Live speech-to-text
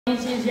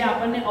છે જે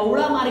આપણને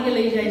અવળા માર્ગે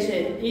લઈ જાય છે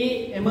એ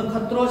એમાં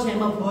ખતરો છે,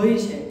 એમાં ભય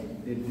છે.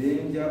 The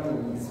danger of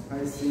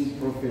despising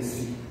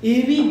prophecy.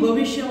 એવી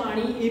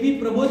ભવિષ્યવાણી, એવી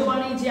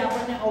પ્રબોધવાણી જે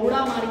આપણને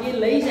અવળા માર્ગે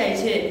લઈ જાય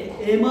છે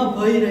એમાં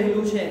ભય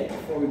રહેલું છે.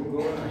 Before we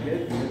go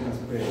ahead, let us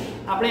pray.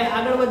 આપણે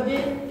આગળ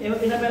વધીએ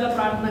એના પહેલા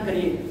પ્રાર્થના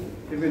કરીએ.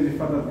 Heavenly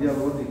Father, dear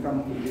Lord, we come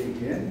today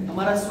again.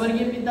 અમારા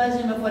સ્વર્ગીય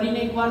પિતાજી, અમે ફરીને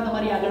એકવાર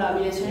તમારી આગળ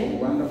આવીએ છીએ.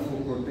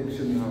 Wonderful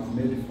protection you have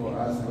made for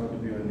us, Lord,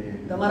 be your name.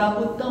 તમારા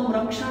ઉત્તમ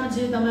રક્ષણ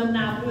જે તમે અમને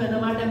આપ્યું એના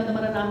માટે અમે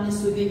તમારા નામની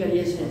સ્તુતિ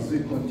કરીએ છીએ. As we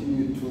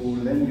continue to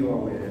learn your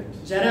word,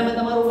 જ્યારે અમે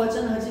તમારું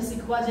વચન હજી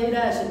શીખવા જઈ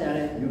રહ્યા છે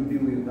ત્યારે you be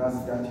with us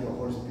that your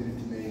Holy Spirit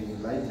may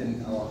enlighten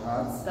our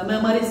hearts. તમે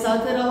અમારી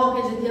સાથે રહો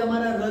કે જેથી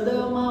અમારા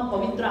હૃદયોમાં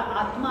પવિત્ર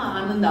આત્મા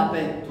આનંદ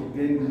આપે. To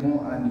gain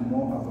more and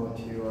more about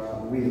your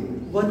will.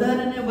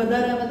 વધારે ને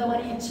વધારે અમે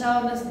તમારી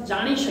ઈચ્છાઓને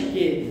જાણી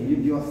શકીએ. We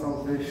need your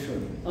salvation.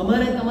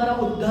 અમારે તમારા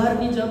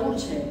ઉદ્ધારની જરૂર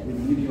છે. We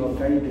need your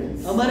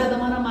guidance. અમારે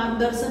તમારા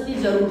માર્ગદર્શનની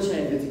જરૂર છે.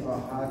 Let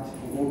our heart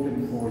open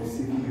for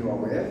receiving your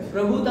word.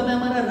 પ્રભુ તમે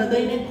અમારા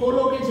હૃદયને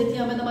ખોલો કે જેથી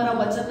અમે તમારા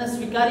વચનને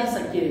સ્વીકારી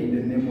શકીએ. In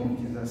the name of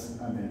Jesus,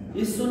 amen.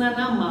 ઈસુના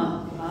નામમાં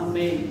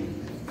amen.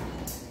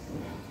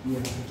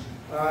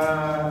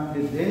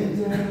 The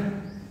danger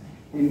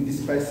in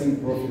despising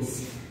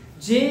prophecy.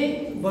 જે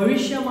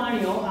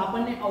ભવિષ્યવાણીઓ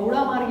આપણને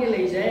અવળા માર્ગે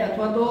લઈ જાય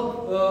અથવા તો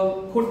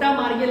ખોટા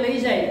માર્ગે લઈ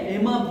જાય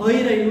એમાં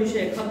ભય રહેલું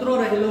છે, ખતરો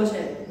રહેલો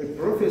છે. The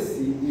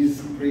prophecy is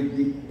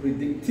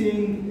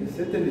predicting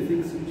certain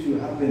things which will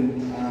happen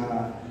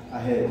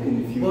ahead in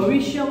the future.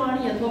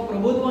 ભવિષ્યવાણી અથવા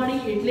પ્રબોધવાણી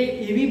એટલે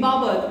એવી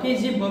બાબત કે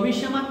જે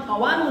ભવિષ્યમાં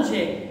થવાનું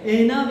છે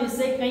એના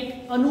વિશે કંઈક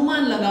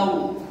અનુમાન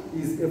લગાવવું.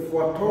 Is a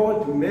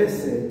foretold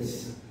message.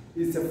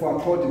 It's a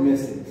foretold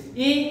message.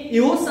 એ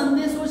એવો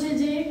સંદેશો છે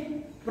જે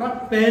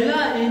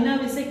પહેલા એના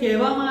વિશે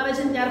કહેવામાં આવે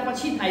છે ત્યાર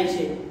પછી થાય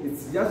છે.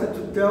 It's just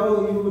to tell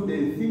you the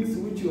things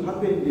which will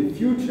happen in the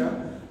future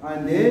and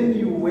then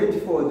you wait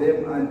for them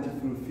and to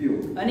fulfill.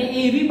 અને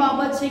એવી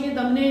બાબત છે કે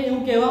તમને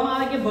એવું કહેવામાં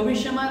આવે કે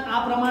ભવિષ્યમાં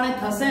આ પ્રમાણે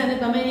થશે અને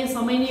તમે એ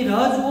સમયની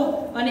રાહ જુઓ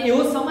અને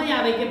એવો સમય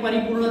આવે કે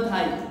પરિપૂર્ણ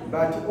થાય.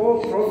 But all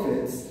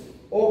prophets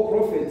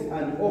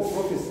and all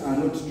prophets are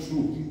not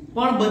true.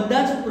 પણ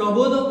બધા જ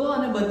પ્રબોધકો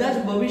અને બધા જ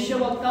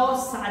ભવિષ્યવક્તાઓ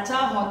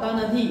સાચા હોતા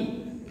નથી.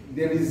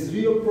 There is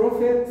real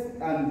prophets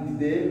and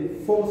the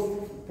false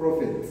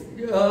prophets.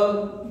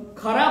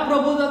 ખરા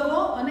પ્રબોધકો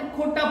અને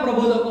ખોટા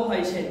પ્રબોધકો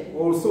હોય છે.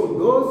 Also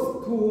those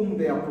to whom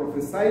they are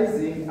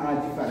prophesying are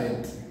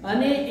different.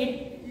 અને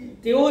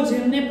તેઓ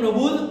જેમને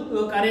પ્રબોધ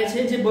કરે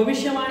છે, જે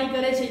ભવિષ્યવાણી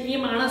કરે છે એ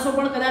માણસો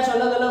પણ કદાચ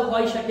અલગ-અલગ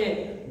હોઈ શકે.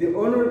 The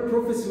only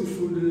prophets we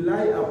should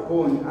rely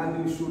upon and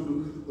we should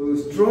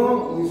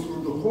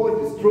hold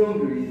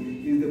strongly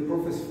is the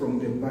prophets from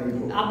the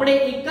Bible. આપણે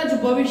એક જ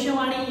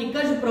ભવિષ્યવાણી, એક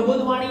જ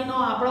પ્રબોધવાણીનો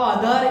આપણો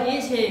આધાર એ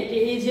છે કે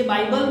એ જે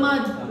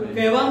બાઇબલમાં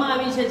કહેવામાં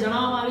આવી છે,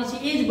 જણાવવામાં આવી છે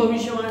એ જ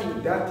ભવિષ્યવાણી.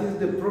 That is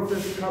the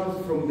prophet comes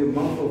from the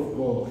mouth of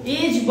God. એ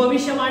જ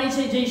ભવિષ્યવાણી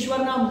છે જે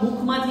ઈશ્વરના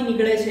મુખમાંથી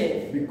નીકળે છે.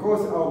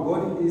 Because our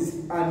God is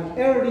an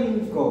unerring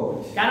God.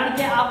 કારણ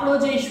કે આપણો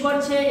જે ઈશ્વર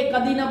છે એ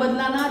કદી ન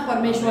બદલાનાર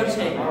પરમેશ્વર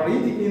છે. I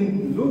read in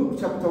Luke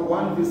chapter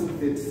 1 verse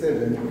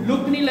 37.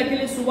 લુકની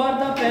લખેલી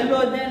સુવાર્તા પહેલો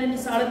અધ્યાય અને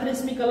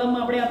 37મી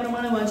કલમમાં આપણે આ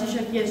પ્રમાણે વાંચી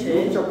શકીએ છીએ.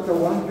 Luke chapter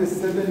 1 verse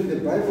 7 the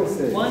Bible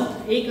says.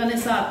 1 અને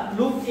 7.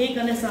 લુક 1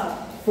 અને 7.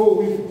 For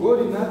with God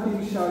nothing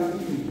shall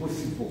be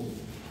impossible.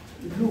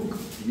 Luke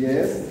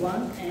yes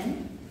 1 and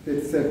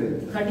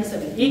 37.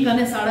 1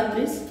 અને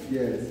 37.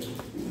 Yes.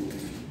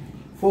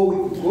 For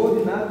with God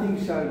nothing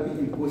shall be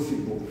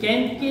impossible.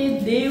 કેમ કે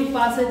દેવ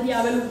પાસેથી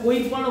આવેલું કોઈ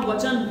પણ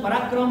વચન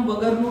પરાક્રમ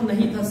વગરનું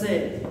નહીં થશે.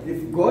 If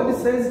God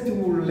says it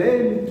will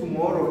rain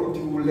tomorrow, it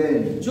will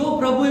rain. જો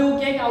પ્રભુ એવું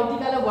કહે કે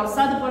આવતીકાલે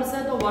વરસાદ પડશે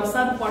તો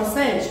વરસાદ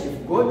પડશે જ. If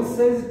God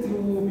says it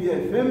will be a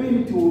famine,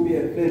 it will be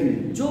a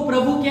famine. જો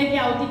પ્રભુ કહે કે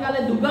આવતીકાલે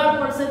દુકાળ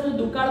પડશે તો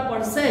દુકાળ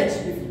પડશે જ.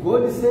 If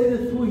God said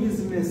through his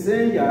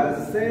messengers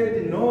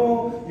said no,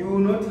 you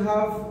will not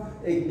have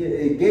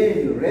again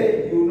rain,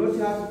 you will not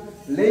have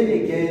rain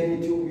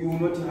again, you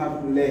will not have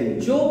rain.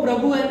 જો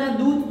પ્રભુ એના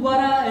દૂત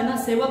દ્વારા, એના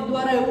સેવક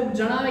દ્વારા એવું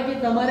જણાવે કે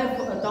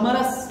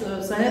તમારા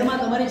શહેરમાં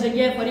તમારી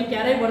જગ્યાએ ફરી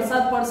ક્યારેય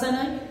વરસાદ પડશે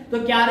નહીં તો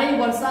ક્યારેય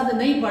વરસાદ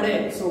નહીં પડે.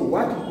 So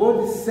what God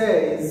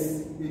says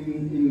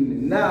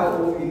in now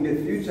or in the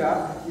future,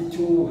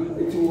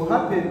 it will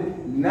happen.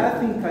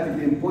 Nothing can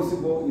be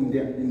impossible in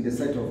the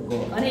sight of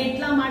God. અને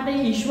એટલા માટે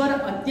ઈશ્વર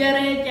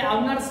અત્યારે કે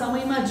આવનાર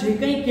સમયમાં જે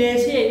કંઈ કહે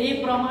છે એ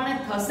પ્રમાણે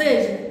થશે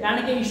જ,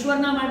 કારણ કે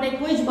ઈશ્વરના માટે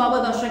કોઈ જ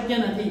બાબત અશક્ય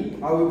નથી.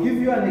 I will give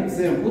you an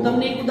example. હું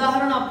તમને એક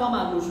ઉદાહરણ આપવા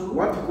માંગુ છું.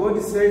 What God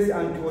says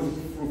and it was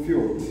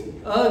fulfilled.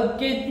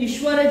 કે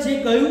ઈશ્વરે જે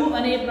કહ્યું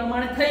અને એ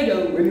પ્રમાણે થઈ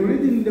ગયું. When you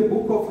read in the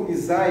book of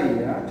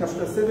Isaiah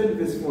chapter 7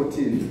 verse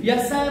 14.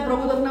 યશાયા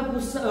પ્રવક્તાના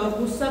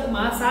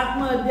પુસ્તકમાં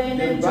 7મા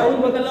અધ્યાયને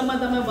 14મા કલમમાં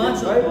તમે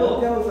વાંચો તો Bible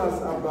tells us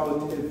about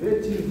a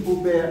virgin who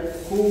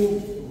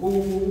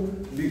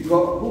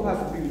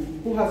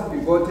has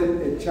begotten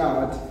a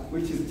child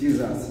which is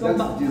Jesus.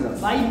 That's Jesus.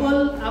 Bible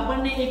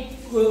આપણને એક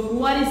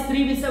કુંવારી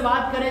સ્ત્રી વિશે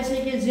વાત કરે છે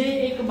કે જે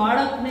એક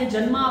બાળકને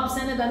જન્મ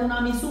આપશે ને તેનું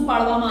નામ ઈસુ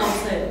પાડવામાં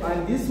આવશે. And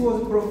this was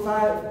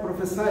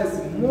prophesied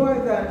more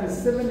than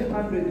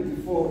 700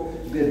 before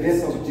the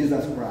death of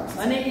Jesus Christ.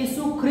 અને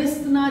ઈસુ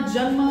ખ્રિસ્તના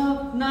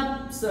જન્મના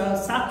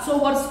 700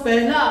 વર્ષ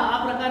પહેલા આ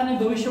પ્રકારની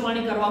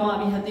ભવિષ્યવાણી કરવામાં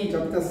આવી હતી.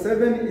 Chapter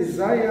 7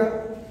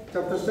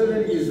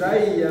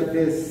 Isaiah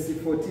verse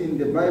 14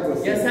 the Bible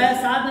says. યશાયા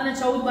 7 અને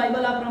 14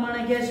 બાઇબલ આ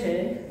પ્રમાણે કહે છે.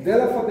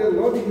 Therefore the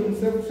Lord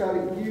himself shall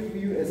give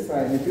you a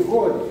sign.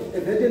 Behold,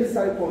 a virgin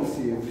shall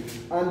conceive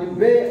and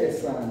bear a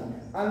son,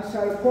 and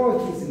shall call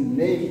his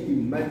name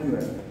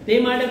Emmanuel. તે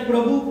માટે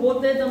પ્રભુ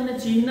પોતે તમને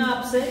ચિહ્ન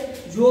આપશે.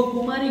 જો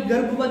કુમારી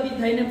ગર્ભવતી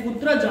થઈને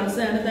પુત્ર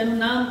જણશે અને તેનું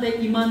નામ તે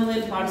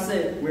ઇમાનુએલ પાડશે.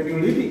 When you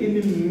read in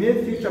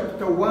Matthew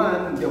chapter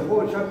 1, the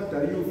whole chapter,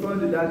 you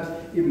find that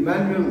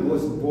Emmanuel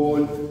was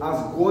born as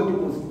God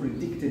was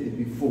predicted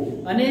before.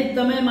 અને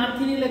તમે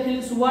માથીની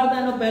લખેલી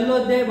સુવાર્તાનો પહેલો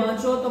અધ્યાય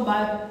વાંચો તો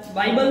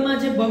બાઇબલમાં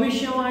જે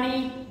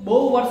ભવિષ્યવાણી બહુ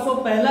વર્ષો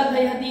પહેલા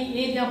થઈ હતી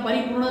એ ત્યાં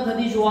પરિપૂર્ણ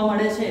થતી જોવા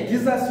મળે છે.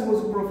 Jesus was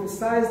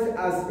prophesied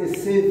as a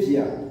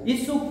savior.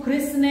 ઈસુ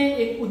ખ્રિસ્તને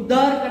એક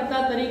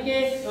ઉદ્ધારકર્તા તરીકે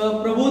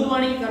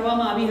પ્રબોધવાણી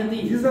કરવામાં આવી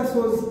હતી. Jesus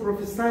was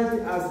prophesied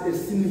as a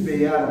sin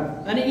bearer.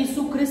 અને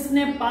ઈસુ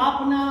ખ્રિસ્તને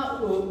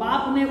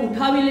પાપને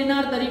ઉઠાવી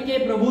લેનાર તરીકે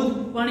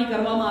પ્રબોધવાણી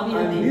કરવામાં આવી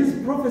And હતી. this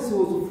prophecy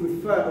was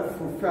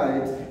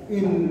fulfilled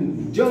in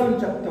John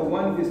chapter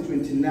 1 verse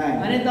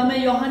 29. અને તમે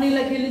યોહાની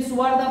લખેલી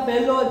સુવાર્તા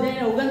પહેલો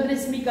અધ્યાય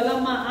 29મી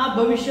કલમમાં આ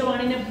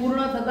ભવિષ્યવાણીને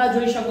પૂર્ણ થતા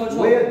જોઈ શકો છો.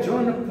 Where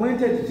John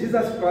appointed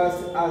Jesus Christ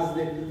as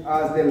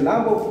the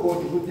Lamb of God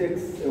who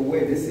takes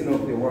away the sin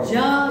of the world.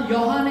 જ્યાં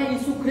યોહાને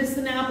ઈસુ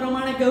ખ્રિસ્તને આ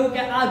પ્રમાણે કહ્યું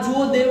કે આ જો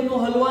દેવનો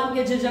હલવાન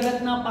કે જે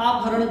જગતના પાપ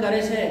હરણ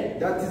કરે છે.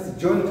 That is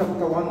John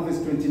chapter 1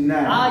 verse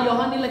 29. આ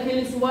યોહાની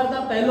લખેલી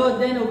સુવાર્તા પહેલો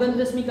અધ્યાય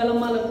 29મી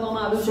કલમમાં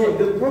લખવામાં આવ્યું So છે.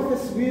 the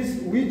prophecy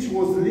which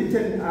was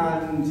written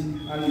and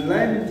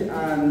learned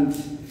and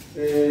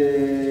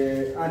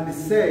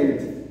said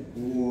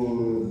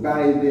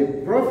by the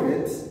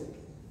prophets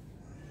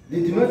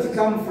did not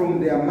come from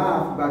their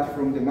mouth but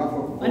from the mouth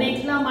of God. અને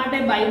એટલા માટે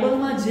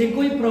બાઇબલમાં જે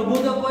કોઈ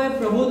પ્રબોધકોએ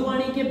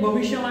પ્રબોધવાણી કે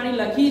ભવિષ્યવાણી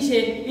લખી છે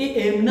એ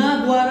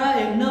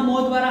એમના મોહ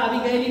દ્વારા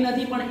આવી ગયેલી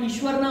નથી પણ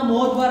ઈશ્વરના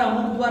મોહ દ્વારા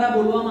મુખ દ્વારા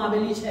બોલવામાં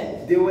આવેલી છે.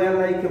 They were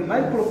like a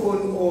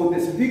microphone or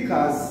the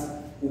speakers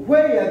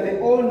where the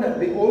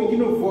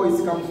original voice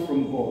comes from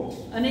God.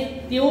 અને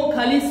તેઓ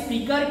ખાલી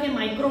સ્પીકર કે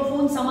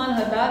માઇક્રોફોન સમાન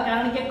હતા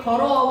કારણ કે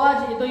ખરો અવાજ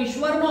એ તો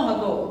ઈશ્વરનો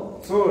હતો.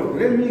 So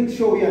let me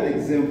show you an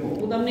example.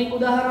 હું તમને એક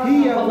ઉદાહરણ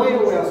Here આપવા where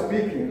માંગુ we છું. are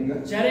speaking,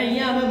 જ્યારે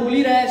અહીંયા અમે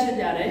બોલી રહ્યા છે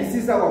ત્યારે this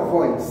is our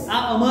voice.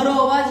 આ અમારો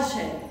અવાજ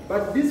છે.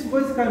 But this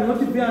voice cannot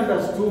be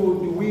understood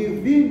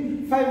within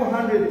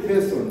 500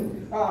 persons,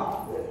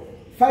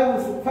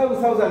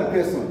 5,000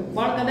 persons.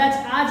 પણ કદાચ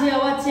આ જે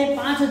અવાજ છે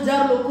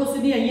 5000 લોકો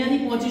સુધી અહીંયાથી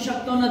પહોંચી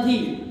શકતો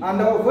નથી. And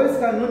our voice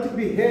cannot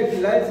be heard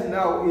right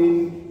now in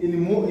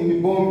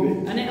Bombay.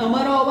 અને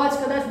અમારો અવાજ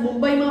કદાચ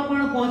મુંબઈમાં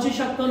પણ પહોંચી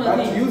શકતો But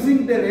નથી. using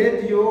the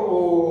radio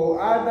or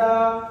other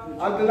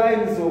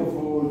lines of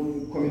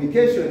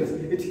communications,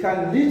 it can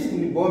reach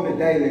in Bombay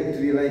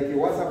directly, like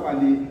WhatsApp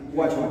and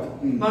WhatsApp.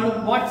 પણ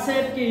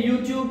WhatsApp કે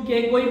YouTube કે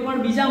કોઈ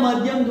પણ બીજા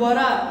માધ્યમ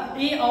દ્વારા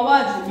એ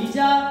અવાજ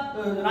બીજા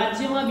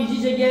રાજ્યમાં બીજી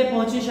જગ્યાએ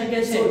પહોંચી શકે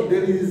છે. So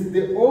there is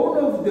the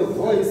owner of the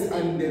voice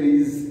and there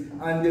is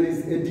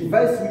a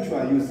device which we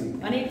are using.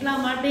 અને એટલા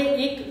માટે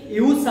એક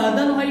એવું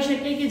સાધન હોઈ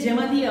શકે કે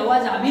જેમાંથી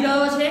અવાજ આવી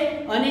રહ્યો છે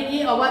અને એ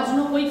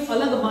અવાજનો કોઈ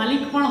અલગ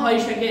માલિક પણ હોઈ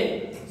શકે.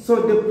 So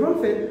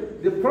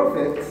the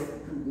prophets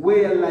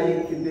were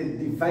like the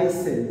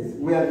devices,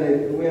 were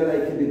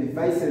like the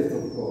devices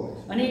of God.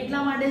 અને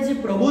એટલા માટે જે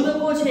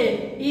પ્રબોધકો છે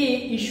એ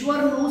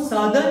ઈશ્વરનું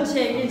સાધન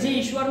છે કે જે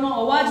ઈશ્વરનો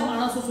અવાજ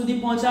માણસો સુધી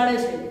પહોંચાડે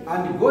છે.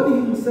 And God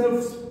himself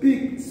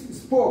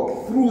spoke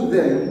through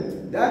them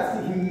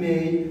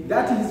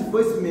that his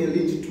voice may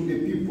reach to the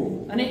people.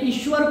 અને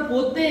ઈશ્વર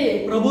પોતે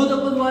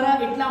પ્રબોધકો દ્વારા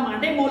એટલા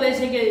માટે બોલે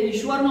છે કે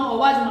ઈશ્વરનો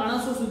અવાજ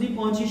માણસો સુધી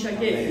પહોંચી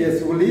શકે. Yes,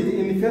 we read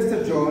in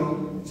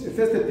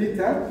 1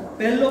 Peter.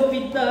 પહેલો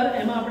પિતર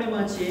એમાં આપણે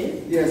વાંચીએ.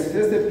 Yes,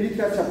 1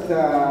 Peter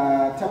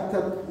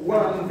chapter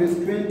 1 verse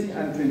 20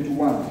 and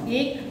 21.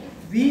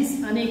 1:20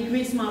 અને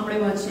 21 માં આપણે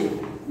વાંચીએ.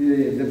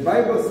 The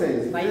Bible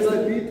says,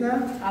 1 Peter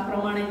આ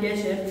પ્રમાણે કહે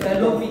છે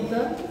પહેલો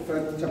પિતર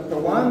chapter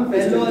 1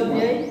 verse પહેલો 21.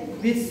 અધ્યાય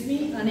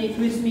 20મી અને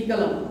 21મી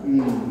કલમ.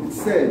 It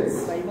says,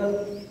 બાઇબલ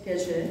કહે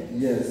છે.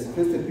 yes,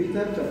 1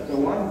 Peter chapter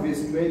 1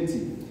 verse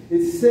 20.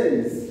 It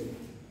says,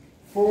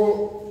 for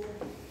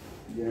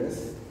yes,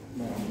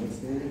 no, let's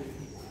say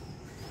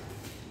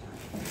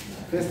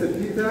 1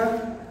 Peter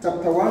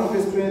chapter 1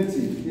 verse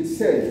 20. It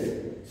says,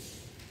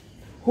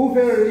 who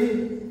verily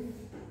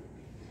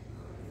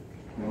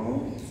no,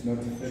 it's not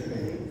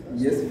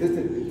yes,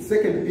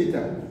 2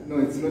 Peter. No,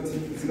 it's not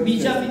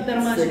બીજા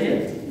પિતરમાં છે.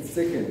 It's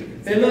second.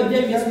 પહેલો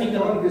અધ્યાય 20મી Chapter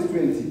કલમ. 1 verse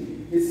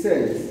 20. It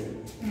says,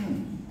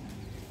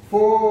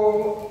 for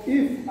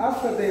if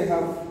after they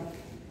have,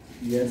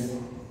 yes,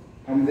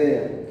 I'm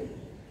there,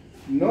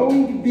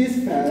 knowing this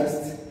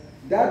first,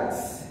 that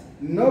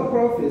no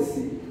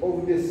prophecy of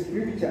the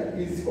scripture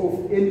is of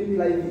any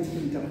private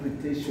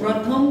interpretation.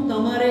 પ્રથમ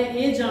તમારે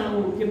એ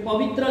જાણવું કે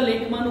પવિત્ર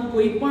લેખમાંનું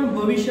કોઈ પણ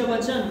ભવિષ્ય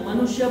વચન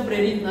મનુષ્ય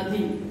પ્રેરિત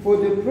નથી. For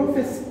the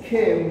prophets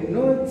came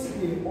not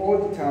in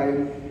old time,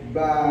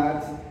 but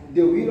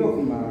the will of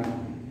man,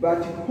 but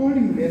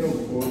holy men of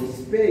God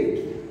spake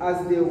as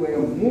they were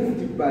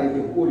moved by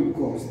the Holy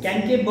Ghost. કેમ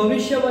કે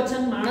ભવિષ્ય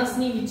વચન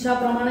માણસની ઈચ્છા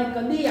પ્રમાણે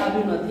કદી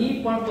આવ્યું નથી,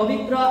 પણ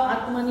પવિત્ર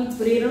આત્માની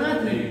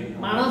પ્રેરણાથી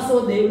માણસો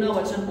દેવના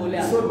વચન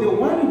બોલ્યા. So the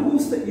one who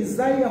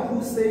Isaiah who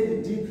said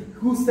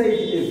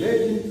a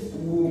virgin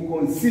will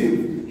conceive,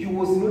 he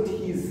was not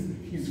his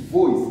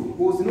voice, it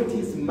was not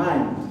his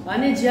mind.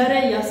 અને જ્યારે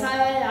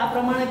યશાયાએ આ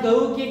પ્રમાણે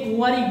કહ્યું કે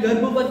કુંવારી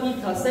ગર્ભવતી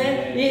થશે,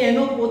 એ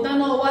એનો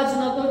પોતાનો અવાજ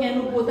નહોતો કે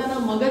એનું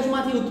પોતાના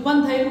મગજમાંથી ઉત્પન્ન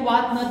થયેલું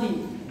વાત નથી.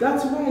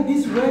 That's why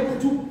this word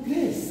took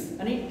place.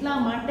 અને એટલા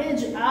માટે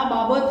જ આ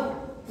બાબત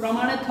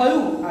પ્રમાણે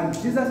થયું. And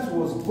Jesus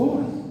was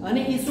born.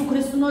 અને ઈસુ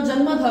ખ્રિસ્તનો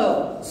જન્મ થયો.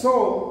 So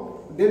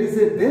there is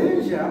a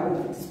danger of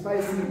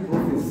despising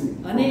prophecy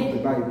in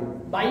the Bible.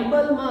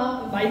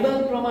 Bible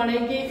પ્રમાણે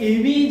કે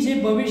એવી જે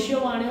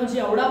ભવિષ્યવાણીઓ જે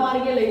અવળા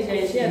માર્ગે લઈ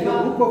જાય છે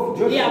અથવા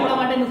એ આપણા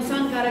માટે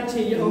નુકસાનકારક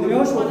છે.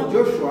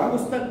 Joshua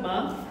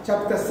પુસ્તકમાં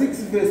chapter 6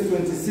 verse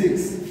 26.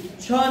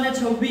 6 અને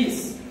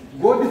 26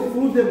 God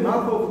through the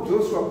mouth of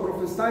Joshua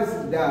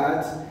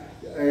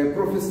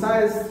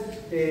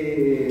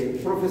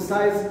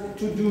prophesied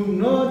to do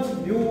not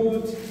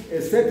build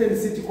a certain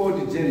city called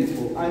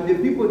Jericho, and the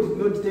people did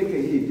not take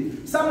a heed.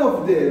 Some of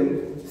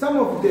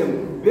them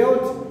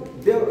built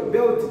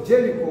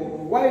Jericho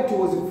while it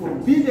was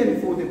forbidden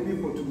for the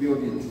people to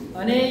build it.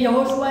 અને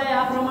યહોશુઆએ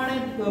આ પ્રમાણે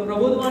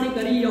પ્રબોધવાણી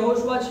કરી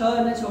યહોશુઆ 6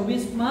 અને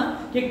 26 માં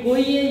કે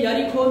કોઈએ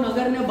યરીખો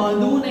નગરને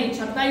બાંધવું નહીં,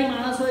 છતાંય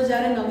માણસોએ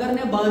જ્યારે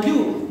નગરને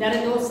બાંધ્યું ત્યારે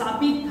તેઓ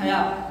શાપિત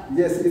થયા.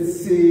 Yes,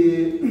 it's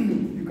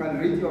you can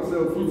read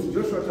yourself. It's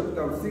Joshua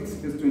chapter 6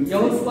 verse 26.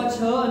 યહોશુઆ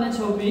 6 અને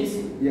 26.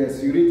 Yes,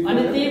 you read.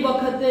 અને તે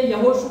વખતે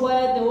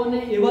યહોશુઆએ તેઓને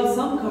એવા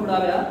સમ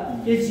ખવડાવ્યા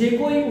કે જે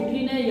કોઈ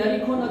ઉઠીને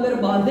યરીખો નગર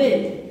બાંધે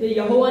તે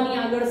યહોવાની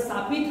આગળ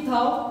શાપિત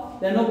થાવ,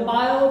 તેનો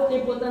પાયો તે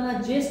પોતાના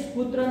જ્યેષ્ઠ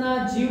પુત્રના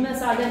જીવને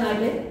સાટે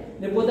નાખે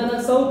ને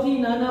પોતાના સૌથી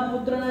નાના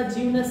પુત્રના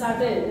જીવને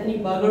સાટે તેની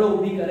ભાગડો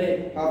ઊભી કરે.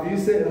 Have you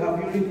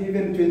read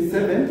even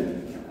 27?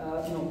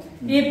 No.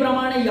 એ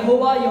પ્રમાણે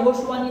યહોવા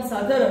યહોશુઆની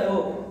સાથે રહ્યો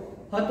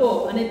હતો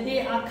અને તે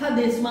આખા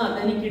દેશમાં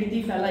તેની કીર્તિ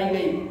ફેલાઈ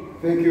ગઈ.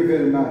 Thank you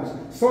very much.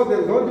 So the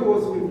Lord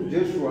was with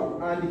Joshua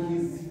and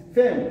his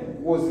fame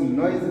was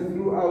noised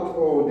throughout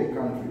all the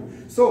country.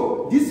 So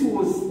this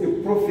was a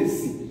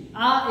prophecy.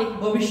 આ એક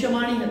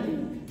ભવિષ્યવાણી હતી.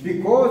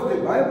 Because the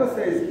Bible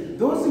says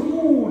those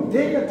who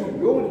dare to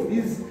build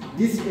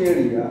this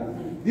area,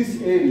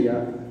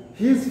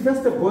 his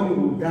firstborn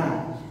will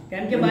die.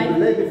 કેમ કે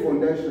lay the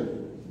foundation.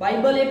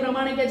 Bible એ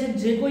પ્રમાણે કહે છે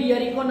જે કોઈ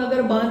યરીખો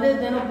નગર બાંધે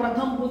તેનો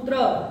પ્રથમ પુત્ર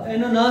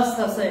એનો નાશ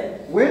થશે.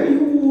 When he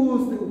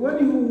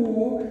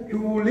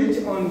will reach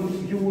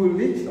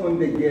on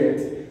the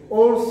gate,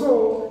 also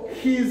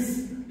his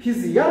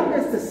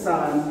youngest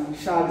son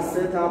shall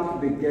set up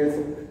the gate,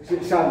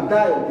 shall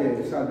die again.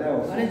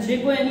 અને જે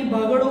કોઈ એની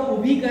ભાગડો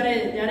ઊભી કરે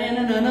ત્યારે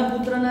એના નાના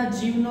પુત્રના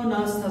જીવનો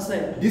નાશ થશે.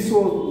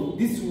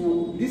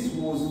 This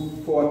was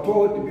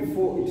foretold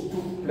before it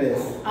took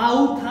place.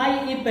 આવું થાય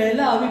એ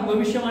પહેલા આવી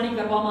ભવિષ્યવાણી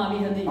કરવામાં આવી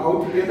હતી. How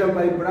together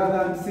my brother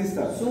and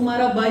sister. શું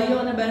મારા ભાઈઓ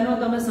અને બહેનો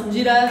તમે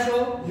સમજી રહ્યા છો?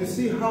 You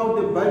see how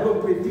the Bible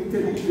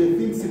predicted the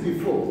things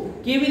before.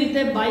 કેવી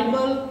રીતે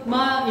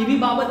બાઇબલમાં એવી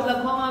બાબત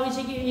લખવામાં આવી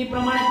છે કે એ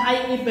પ્રમાણે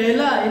થાય એ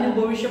પહેલા એની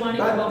ભવિષ્યવાણી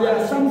કરવામાં આવી છે. There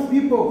are some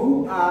people who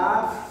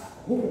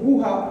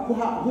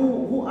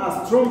are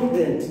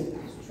strong-headed.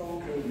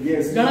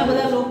 Yes. ઘણા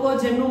બધા લોકો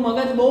જેમનું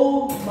મગજ બહુ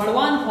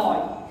બળવાન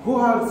હોય, who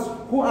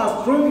are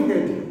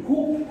strong-headed,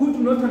 who do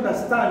not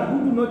understand, who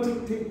do not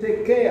take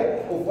care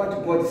of what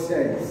God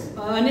says.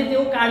 અને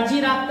તેઓ કાળજી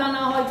રાખતા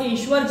ના હોય કે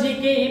ઈશ્વર જે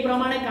કહે એ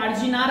પ્રમાણે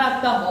કાળજી ના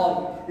રાખતા હોય.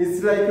 It's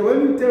like when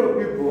you tell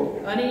people,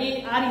 અને એ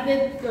આ રીતે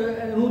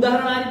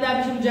ઉદાહરણ આ રીતે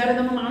આપીશું જ્યારે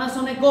તમે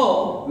માણસોને કહો,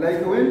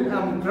 like when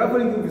I'm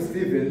traveling with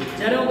Stephen,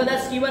 જ્યારે હું કદાચ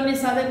સ્ટીવનની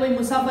સાથે કોઈ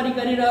મુસાફરી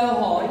કરી રહ્યો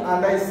હોય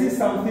and I see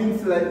some things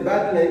like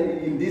bad like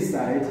in this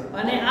side,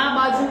 અને આ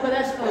બાજુ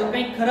કદાચ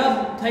કંઈક ખરાબ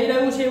થઈ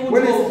રહ્યું છે એવું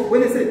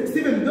when I say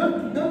Stephen,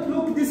 don't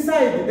look this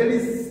side, there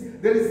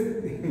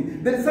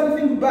is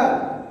something bad,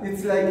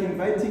 it's like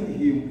inviting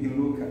him. He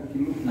look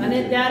અને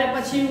ત્યારે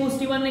પછી હું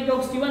સ્ટીવનને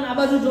કહું સ્ટીવન આ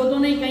બાજુ જોતો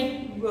નહીં કંઈક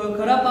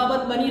ખરાબ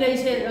બાબત બની રહી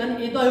છે અને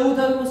એ તો એવું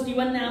થયું હું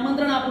સ્ટીવનને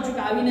આમંત્રણ આપું છું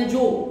કે આવીને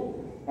જો.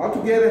 All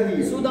together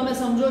here. શું તમે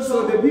સમજો છો? So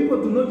the people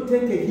do not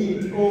take a heed.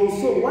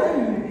 Also, why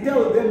you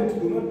tell them to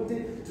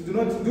do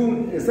not do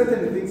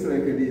certain things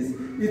like this?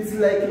 It's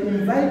like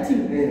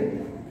inviting them.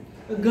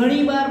 ઘણી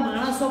વાર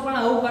માણસો પણ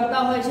આવું કરતા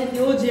હોય છે,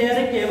 તેઓ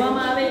જ્યારે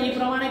કહેવામાં આવે એ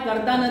પ્રમાણે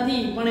કરતા નથી,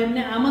 પણ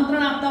એમને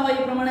આમંત્રણ આપતા હોય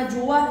એ પ્રમાણે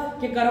જોવા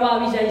કે કરવા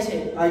આવી જાય છે.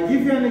 I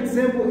give you an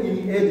example in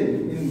Eden,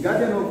 in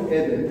Garden of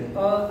Eden.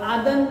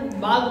 આદન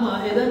બાગમાં,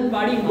 એદન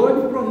વાડીમાં God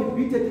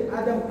prohibited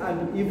Adam and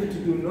Eve to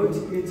do not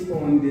eat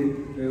on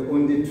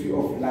the tree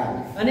of life.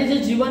 અને જે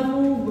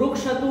જીવનનું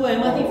વૃક્ષ હતું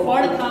એમાંથી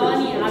ફળ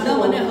ખાવાની આદમ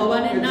અને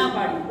હવાને ના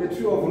પાડી. The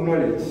tree of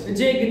knowledge.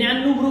 જે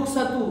જ્ઞાનનું વૃક્ષ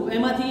હતું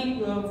એમાંથી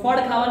ફળ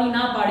ખાવાની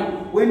ના પાડી.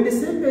 When the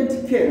serpent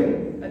came,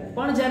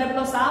 પણ જ્યારે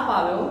પેલો સાપ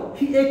આવ્યો,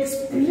 he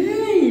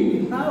explained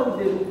how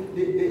the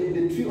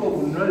tree of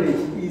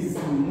knowledge is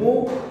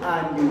more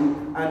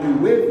and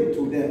worthy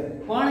to them.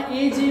 પણ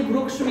એ જે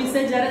વૃક્ષ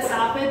વિશે જ્યારે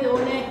સાપે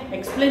તેઓને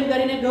એક્સપ્લેન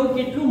કરીને કહ્યું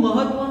કેટલું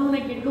મહત્વનું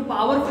ને કેટલું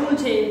પાવરફુલ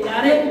છે,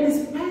 ત્યારે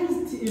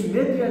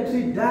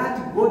immediately that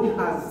God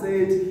has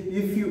said,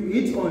 if you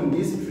eat on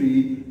this tree,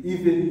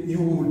 even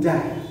you will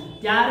die.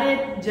 ત્યારે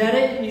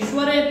જ્યારે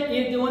ઈશ્વરે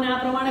તેઓને આ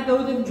પ્રમાણે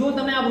કહ્યું કે જો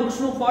તમે આ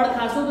વૃક્ષનું ફળ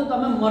ખાશો તો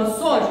તમે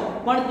મરશો જ,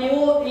 પણ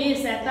તેઓ એ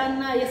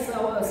શૈતાનના એ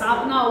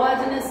સાપના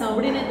અવાજને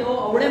સાંભળીને તેઓ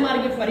અવળે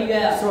માર્ગે ફરી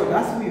ગયા. So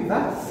that's with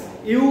us.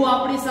 એવું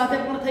આપણી સાથે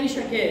પણ થઈ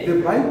શકે. The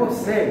Bible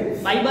says,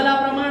 બાઇબલ આ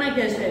પ્રમાણે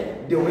કહે છે,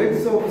 the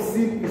wages of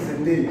sin is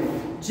death.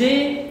 જે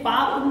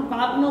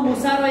પાપનો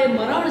મુસારો એ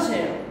મરણ છે,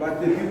 but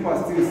the people are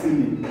still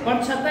sinning. પણ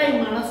છતાંય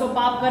માણસો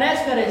પાપ કર્યા જ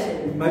કરે છે.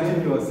 Imagine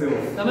yourself.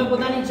 તમે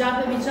પોતાની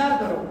જાતે વિચાર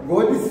કરો.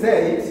 God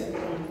said,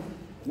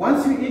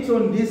 once you eat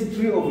on this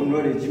tree of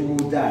knowledge, you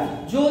will die.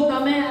 જો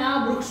તમે આ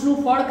વૃક્ષનું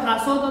ફળ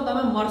ખાશો તો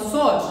તમે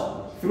મરશો જ.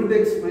 Through the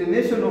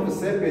explanation of the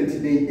serpent,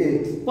 they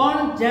ate.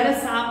 પણ જ્યારે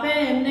સાપે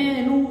એમને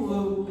એનું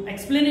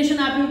એક્સપ્લેનેશન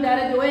આપ્યું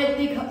ત્યારે તેઓએ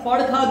તે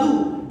ફળ ખાધું.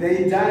 They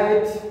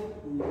died.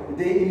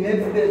 They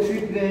inherited their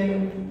children,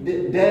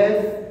 death.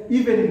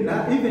 Even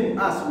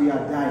us, we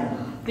are dying.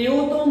 તેઓ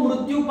તો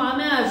મૃત્યુ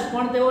પામ્યા જ,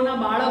 પણ તેઓના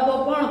બાળકો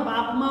પણ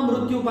પાપમાં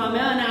મૃત્યુ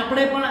પામ્યા, અને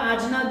આપણે પણ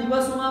આજના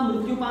દિવસોમાં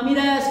મૃત્યુ પામી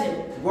રહ્યા છે.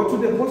 Go to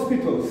the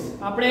hospitals.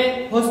 આપણે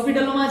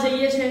હોસ્પિટલોમાં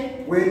જઈએ છે.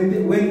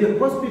 When the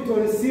hospital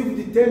received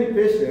 10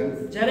 patients,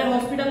 જ્યારે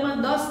હોસ્પિટલમાં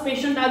 10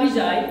 પેશન્ટ આવી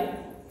જાય,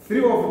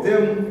 3 of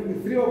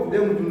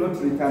them do not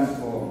return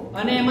home.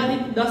 અને એમાંથી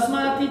 10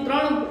 માંથી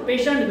 3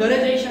 પેશન્ટ ઘરે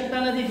જઈ શકતા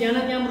નથી,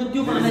 ત્યાંના ત્યાં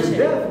મૃત્યુ પામે છે.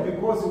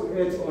 Because you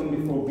ate on the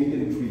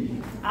forbidden tree.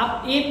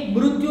 એ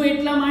મૃત્યુ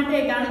એટલા માટે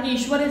કારણ કે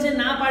ઈશ્વરે જે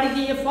ના પાડી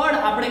હતી એ ફળ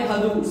આપણે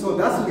ખાધું. So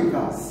that's with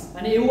us.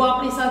 અને એવું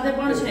આપણી સાથે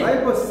પણ છે. The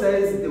Bible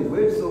says the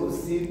wages of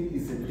sin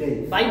is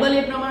death. Bible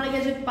એ પ્રમાણે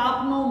કહે છે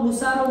પાપનો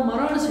મુસારો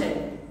મરણ છે.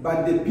 But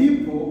the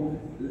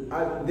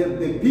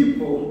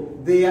people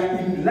they are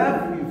in love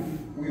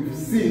with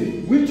sin,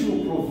 which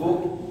will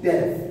provoke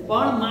death.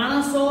 પણ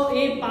માણસો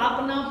એ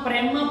પાપના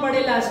પ્રેમમાં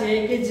પડેલા છે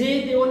કે જે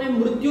તેઓને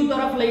મૃત્યુ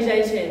તરફ લઈ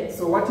જાય છે.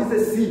 So what is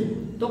a sin?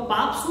 તો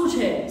પાપ શું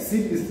છે?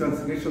 Sin is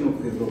transgression of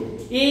the law.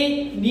 એ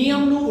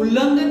નિયમનું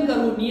ઉલ્લંઘન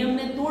કરવું,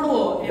 નિયમને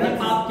તોડવો એને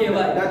પાપ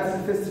કહેવાય. That is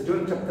 1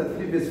 John chapter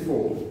 3 verse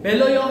 4.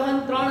 પહેલો યોહાન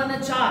 3 અને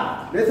 4.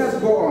 Let us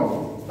go on.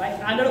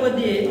 આગળ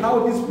વધીએ. How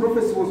this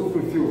prophecy was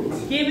fulfilled.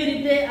 કેવી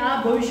રીતે આ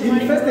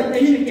ભવિષ્યવાણી પૂર્ણ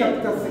થઈ શકે? In 1 King શકે?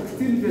 chapter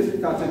 16 verse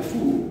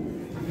 32.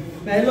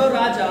 પહેલો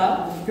રાજા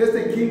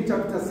 1 King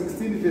chapter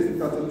 16 verse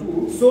 32.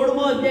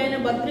 16મો અધ્યાય અને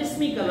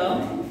 32મી કલમ.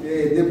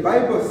 The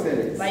Bible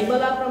says.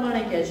 બાઇબલ આ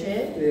પ્રમાણે કહે છે.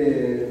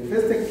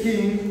 1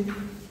 King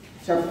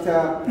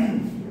chapter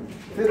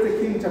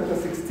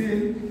 16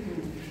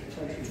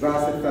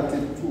 verse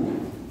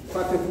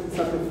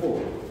 34.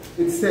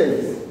 It says.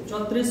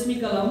 34મી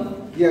કલમ.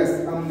 Yes,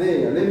 I'm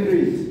there. Let me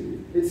read.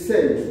 It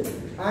says,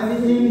 and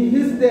in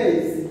his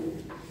days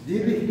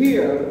did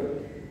hear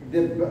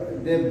the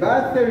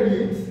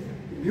Bethelite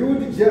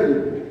build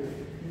Jericho.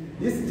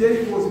 This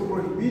Jericho was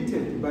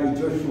prohibited by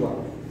Joshua.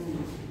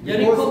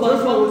 Jericho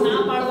બાંધવાનું ના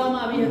પાડવામાં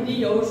આવી હતી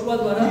યહોશુઆ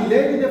દ્વારા. He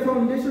laid the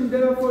foundation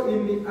therefore in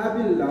the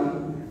Abilam.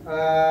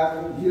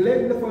 He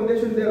laid the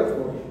foundation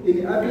therefore in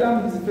Abilam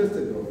his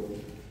firstborn.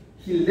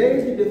 He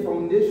laid the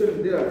foundation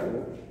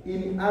therefore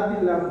in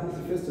Abilam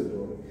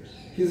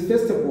his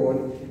firstborn,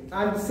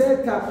 and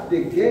set up the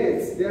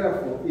gates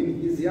therefore in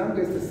his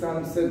youngest son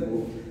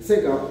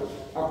Segub,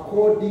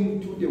 according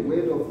to the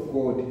word of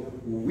God,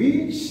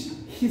 which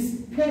he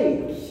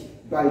spake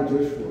by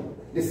Joshua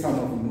the son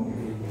of Nun.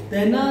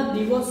 તેના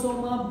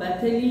દિવસોમાં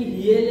બેથેલી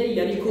હિયેલે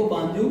યરીખો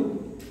બાંધ્યું.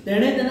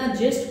 તેણે તેના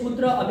જ્યેષ્ઠ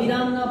પુત્ર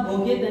અબીરામના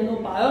ભોગે તેનો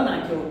પાયો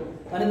નાખ્યો,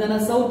 અને તેના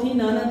સૌથી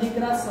નાના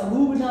દીકરા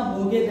સગુબના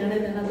ભોગે તેણે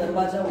તેના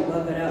દરવાજા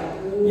ઊભા કર્યા.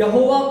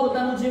 યહોવા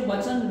પોતાનું જે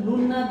વચન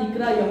નૂનના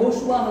દીકરા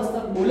યહોશુઆ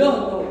હસ્તક બોલ્યો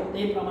હતો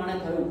તે પ્રમાણે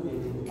થયું.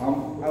 I'm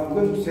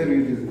going to tell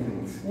you these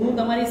things. હું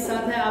તમારી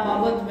સાથે આ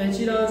બાબત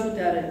વહેંચી રહ્યો છું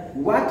ત્યારે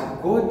what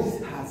God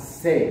has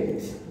said,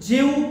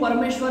 જેવું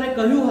પરમેશ્વરે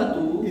કહ્યું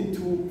હતું, it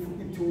will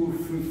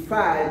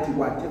fight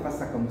whatever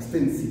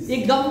circumstances. એ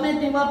ગમે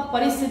તેવા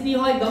પરિસ્થિતિ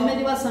હોય, ગમે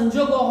તેવા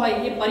સંજોગો હોય,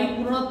 એ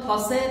પરિપૂર્ણ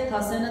થશે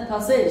ને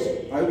થશે જ.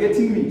 Are you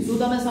getting me? શું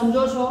તમે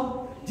સમજો છો?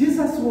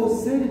 Jesus was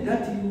said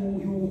that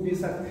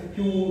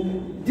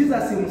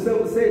Jesus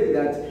himself said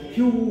that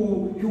he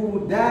will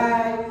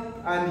die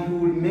and he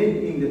will remain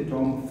in the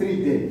tomb 3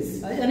 days.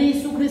 અને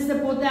ઈસુ ખ્રિસ્તે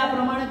પોતે આ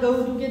પ્રમાણે કહ્યું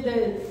હતું કે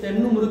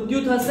તેમનું મૃત્યુ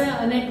થશે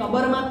અને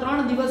કબરમાં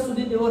 3 દિવસ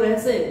સુધી તેઓ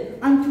રહેશે.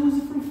 And it was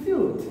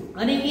fulfilled.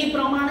 અને એ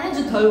પ્રમાણે જ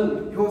થયું.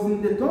 He was in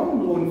the tomb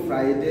on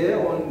Friday,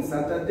 on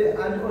Saturday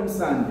and on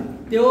Sunday.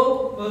 તેઓ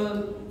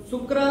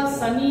શુક્ર,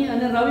 શનિ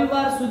અને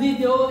રવિવાર સુધી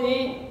તેઓ એ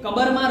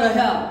કબરમાં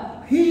રહ્યા.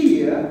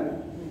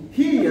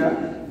 Here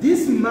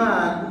this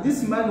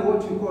man what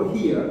you call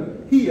here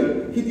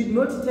he did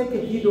not take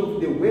a heed of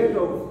the word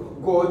of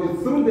God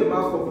through the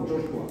mouth of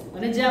Joshua.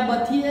 અને જે આ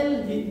બથિયેલ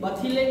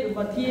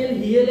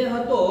હિયેલે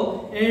હતો,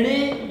 એણે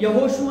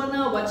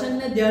યહોશુઆના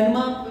વચનને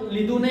ધ્યાનમાં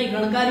લીધું નહીં,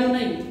 ગણકાર્યું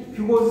નહીં.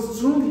 He was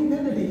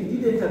strong-headed.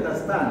 didn't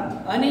understand.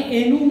 અને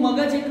એનું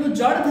મગજ એટલું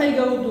જડ થઈ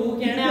ગયું હતું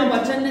કે એણે આ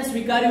વચનને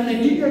સ્વીકાર્યું He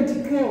નહીં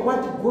didn't care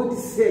what God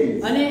says.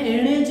 અને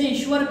એણે જે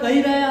ઈશ્વર કહી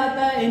રહ્યા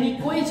હતા એની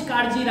કોઈ જ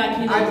કાળજી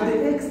રાખી At નહીં. the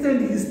extent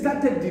he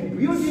started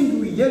building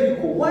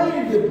Jericho, while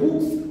the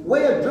books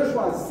where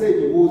Joshua said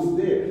was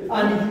there,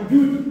 and he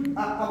built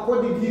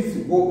according to his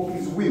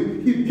will.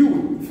 He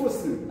built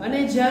firstly. અને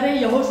જ્યારે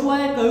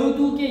યહોશુઆએ કહ્યું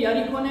હતું કે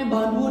યરીખોને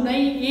બાંધવું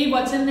નહીં, એ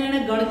વચનને એણે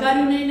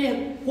ગણકાર્યું નહીં ને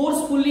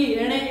ફોર્સફુલી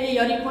એણે એ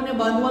યરીખોને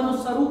બાંધવાનું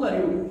શરૂ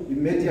કર્યું.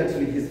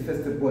 Immediately his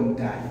firstborn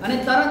died. અને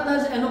તરત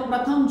જ એનો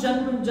પ્રથમ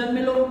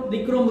જન્મેલો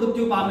દીકરો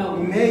મૃત્યુ પામ્યો.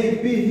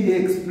 Maybe he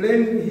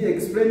explained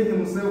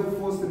himself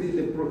firstly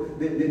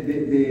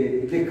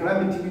the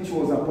calamity which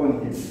was upon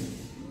him.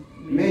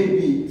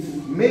 Maybe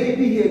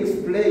he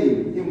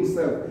explained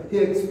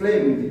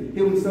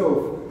himself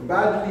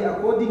badly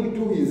according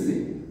to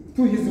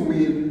his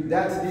will,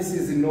 that this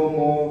is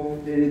normal,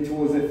 it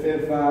was a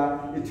fever,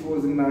 it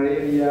was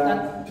malaria,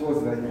 it was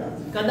like that.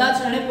 કદાચ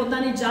એણે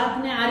પોતાની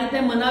જાતને આ રીતે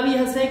મનાવી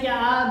હશે કે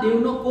આ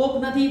દેવનો કોપ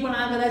નથી, પણ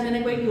આ કદાચ એને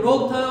કોઈ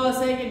રોગ થયો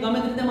હશે કે ગમે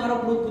તે રીતે મારો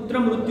પુત્ર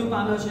મૃત્યુ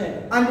પામ્યો છે.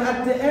 And at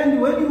the end,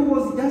 when he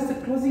was just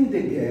closing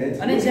the gate,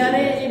 અને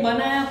જ્યારે એ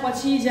બનાયા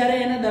પછી જ્યારે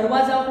એને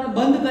દરવાજાઓને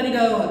બંધ કરી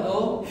ગયો હતો,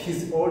 his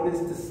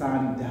oldest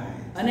son died.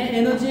 અને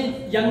એનો જે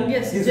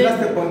યંગેસ્ટ His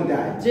firstborn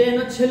died. જે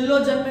એનો છેલ્લો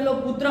જન્મેલો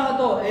પુત્ર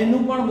હતો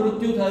એનું પણ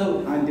મૃત્યુ થયું.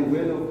 And the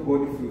will of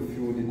God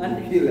fulfilled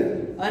to kill him.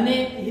 અને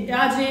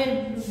આ જે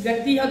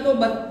વ્યક્તિ હતો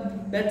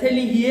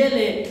બેથેલી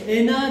હિયેલે,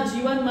 એના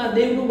જીવનમાં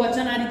દેવનું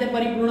વચન આ રીતે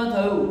પરિપૂર્ણ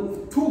થયું.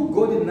 To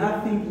God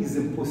nothing is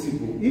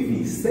impossible. If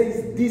he says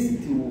this,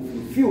 it will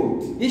fulfill.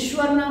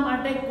 ઈશ્વરના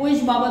માટે કોઈ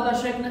જ બાબત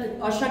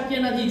અશક્ય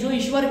નથી. જો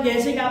ઈશ્વર કહે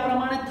છે કે આ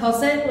પ્રમાણે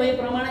થશે તો એ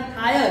પ્રમાણે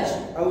થાય જ.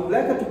 I would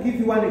like to give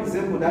you one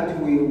example that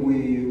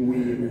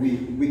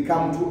we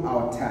come to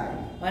our time.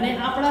 અને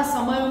આપણા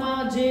સમયમાં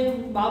જે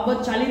બાબત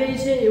ચાલી રહી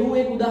છે એવું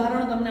એક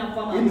ઉદાહરણ તમને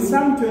આપવા માંગુ In છું.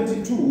 Psalm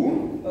 22,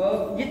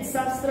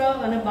 ગીતશાસ્ત્ર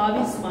અને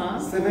 22 માં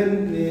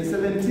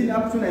 17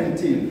 up to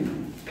 19.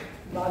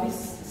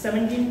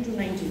 17 to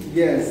 19.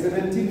 Yes,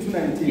 17 to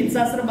 19.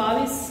 ગીતશાસ્ત્ર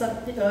 22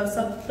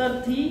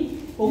 17 થી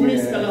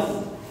 19 કલમ.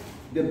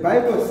 The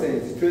Bible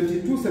says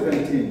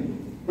 22:17.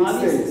 It 22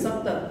 says,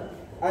 17.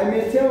 I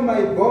may tell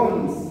my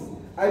bones,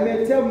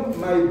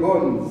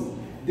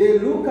 they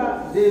look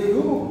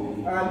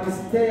and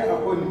stare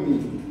upon me.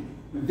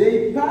 They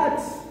part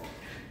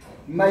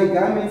my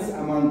garments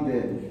among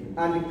them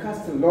and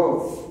cast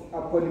lots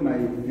upon my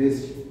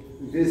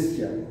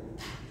vesture.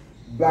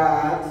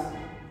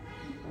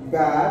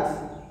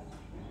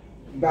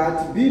 But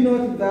be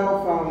not thou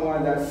far more,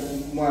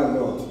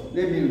 Lord.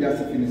 Let me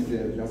just finish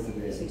there. Just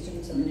there.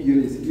 16, 17.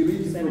 You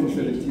read from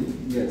 17.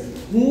 Yes.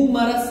 હું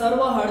મારા સર્વ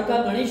હાડકા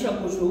ગણી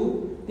શકું છું.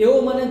 તેઓ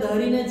મને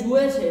ધરીને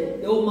જુએ છે.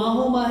 તેઓ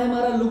માહો માહે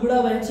મારા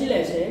લુગડા વહેંચી લે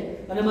છે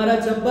અને મારા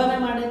જબ્બાને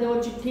માટે તેઓ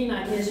ચિઠ્ઠી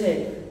નાખે છે.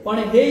 પણ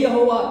હે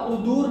યહોવા, તું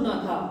દૂર ન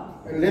થા.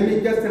 Let me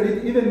just read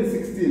even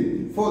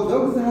 16. For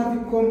dogs have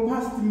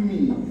compassed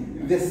me,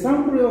 the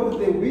assembly of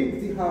the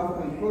wicked have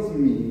enclosed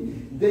me.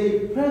 They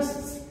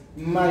pressed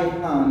my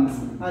hands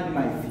and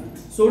my feet.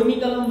 16મી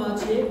કલમમાં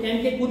છે, કેમ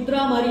કે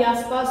કૂતરા મારી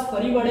આસપાસ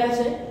ફરી વળ્યા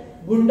છે,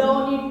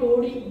 ગુંડાઓની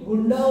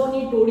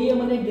ટોળીએ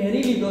મને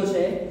ઘેરી લીધો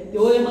છે,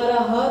 તેઓએ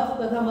મારા હાથ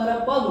તથા મારા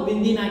પગ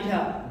વિંધી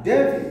નાખ્યા.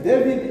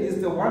 David is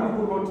the one who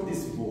wrote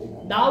this book.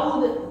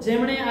 Dawood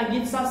જેમણે આ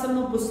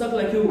ગીતશાસ્ત્રનું પુસ્તક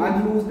લખ્યું. And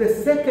he was the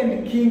second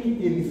king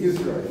in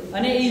Israel.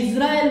 અને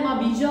ઇઝરાયલમાં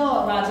બીજો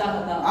રાજા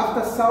હતા.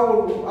 After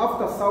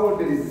Saul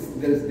there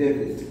is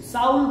David.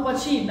 Soul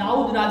પછી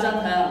દાઉદ રાજા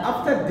થયા.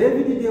 After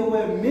David there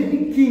were many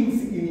kings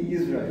in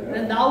Israel.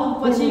 અને દાઉદ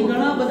પછી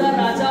ઘણા બધા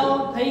રાજાઓ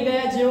થઈ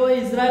ગયા જેઓએ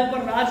ઇઝરાયલ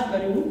પર રાજ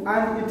કર્યું.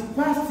 And it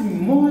passed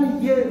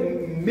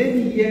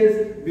many years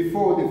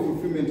before the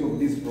fulfillment of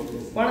this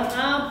prophecy. પણ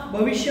આ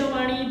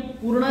ભવિષ્યવાણી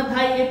પૂર્ણ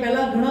થાય એ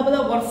પહેલા ઘણા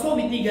બધા વર્ષો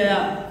વીતી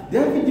ગયા.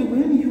 David,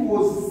 when he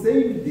was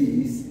saying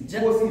this,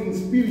 was in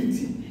spirit.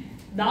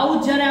 Dawood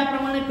જ્યારે આ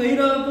પ્રમાણે કહી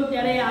રહ્યો હતો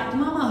ત્યારે એ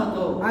આત્મામાં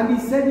હતો. And he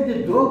said, the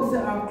dogs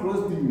are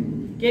close to me.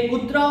 કે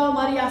કૂતરાઓ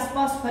મારી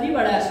આસપાસ ફરી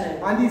વળ્યા છે.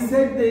 And he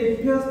said they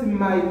pierced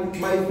my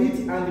feet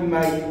and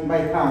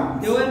my hands.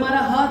 તેઓએ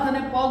મારા હાથ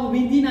અને પગ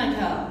વીંધી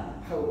નાખ્યા.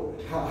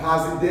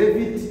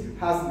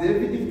 Has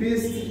David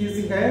pierced his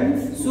hands?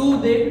 શું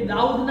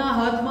દાઉદના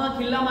હાથમાં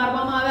ખિલ્લા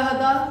મારવામાં આવ્યા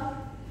હતા?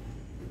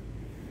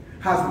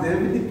 Has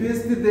David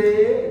pierced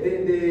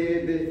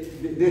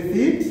the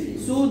feet?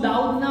 શું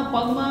દાઉદના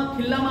પગમાં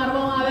ખિલ્લા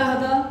મારવામાં આવ્યા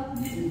હતા?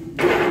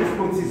 The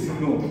response is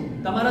no.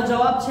 તમારો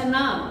જવાબ છે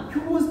ના. He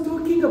was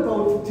talking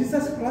about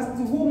Jesus Christ,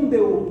 to whom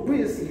they will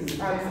pierce his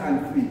hands and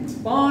feet.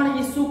 પણ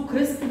ઈસુ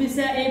ખ્રિસ્ત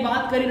વિશે એ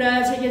વાત કરી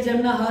રહ્યા છે કે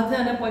જેમના હાથે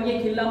અને પગે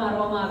ખિલ્લા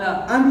મારવામાં આવ્યા.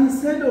 And he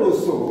said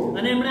also,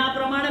 અને એમણે આ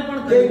પ્રમાણે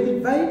પણ they કહ્યું,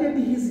 divided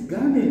his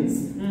garments.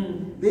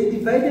 They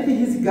divided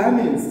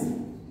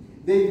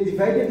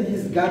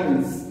his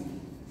garments.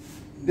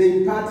 They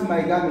part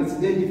my garments.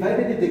 They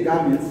divided the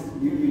garments.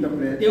 You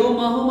interpret. તેઓ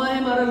માહોમાએ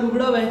મારા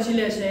લુગડા વહેંચી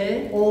લે છે.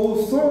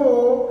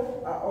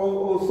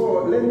 Also,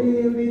 let me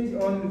read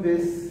on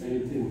verse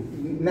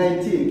 19.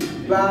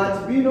 19.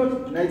 But be not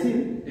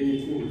 19.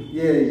 18.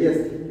 Yeah, yes.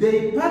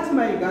 They part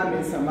my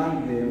garments among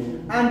them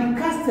and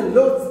cast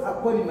lots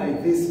upon my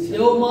vesture.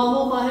 તેઓ માહો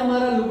માહે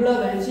મારા લુગડા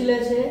વહેંચી લે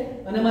છે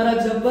અને મારા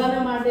જબ્બાને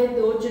માટે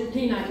તેઓ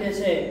ચિઠ્ઠી નાખે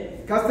છે.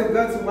 Cast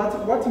lots,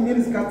 what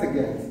means cast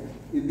lots?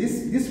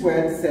 This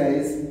word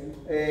says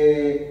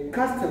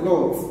cast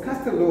lots.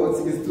 Cast lots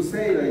is to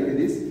say like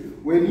this,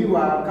 when you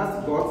are cast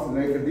lots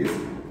like this,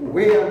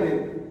 where the,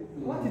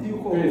 what did you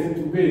call it?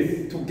 To guess.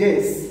 To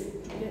guess.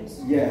 Yes.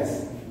 Yes.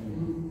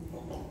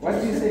 What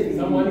do you say?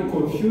 Someone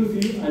confuse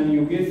you and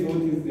you guess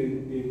what is the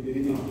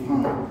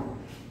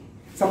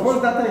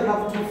Suppose that I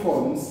have two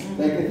phones,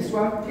 like this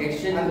one,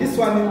 and this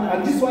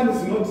one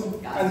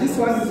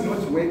is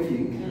not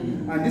working,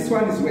 and this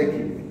one is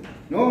working.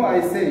 No,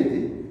 I said,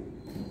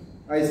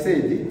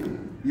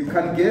 you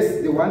can guess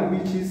the one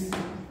which is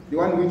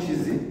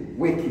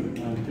working,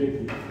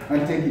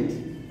 and take it.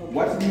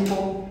 What do you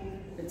call?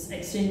 It's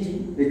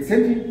exchanging.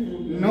 Exchanging?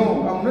 No,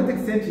 I'm not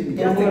exchanging.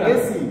 Just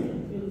guessing.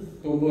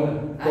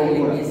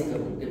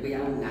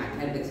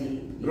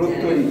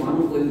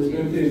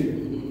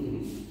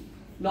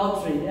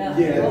 Lottery. Yeah.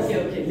 Yes.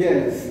 Okay.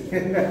 Yes.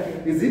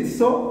 Is it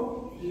so?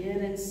 Here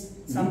it's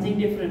something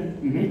different.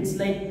 It's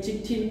like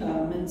chitti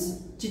means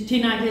chitti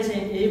નાખે છે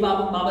એ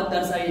બાબત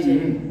દર્શાવી છે.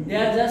 They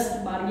are just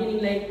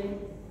bargaining like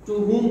to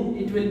whom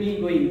it will be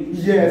going.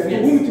 Yes. To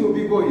whom it will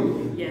be going.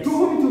 Yes. To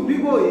whom it will be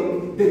going,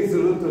 there is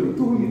a lottery.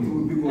 To whom it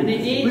will be going. અને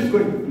Who is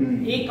going?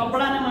 એ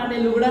કપડાને માટે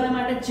લુગડાને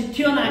માટે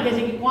ચિઠ્ઠીઓ નાખે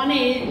છે કે કોને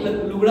એ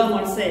લુગડા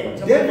મળશે.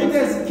 David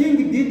as king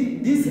did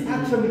this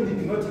actually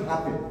did not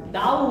happen.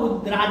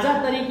 Dawood રાજા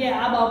તરીકે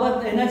આ બાબત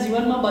એના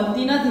જીવનમાં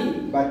બનતી નથી,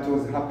 But it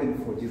was happened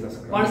for Jesus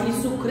Christ. પણ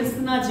ઈસુ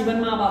ખ્રિસ્તના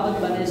જીવનમાં આ બાબત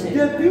બને છે.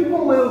 The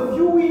people were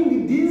viewing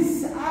these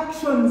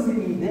actions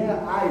in their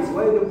eyes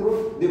while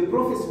the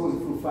prophecy was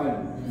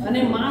fulfilling.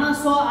 અને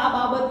માણસો આ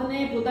બાબતને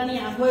પોતાની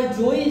આંખોએ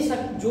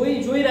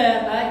જોઈ રહ્યા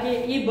હતા કે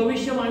એ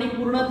ભવિષ્યવાણી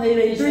પૂર્ણ થઈ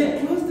રહી છે. They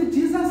trusted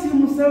Jesus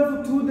himself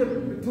to the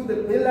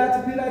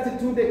Pilate,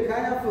 to the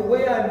Karaha,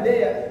 where and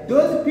there.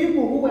 Those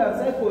people who were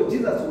outside for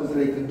Jesus was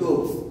like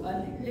dogs.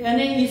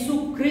 અને ઈસુ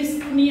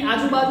ખ્રિસ્તની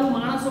આજુબાજુ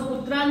માણસો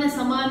કૂતરાને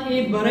સમાન એ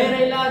ભરાઈ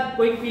રહેલા,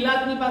 કોઈ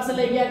પિલાતની પાસે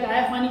લઈ ગયા,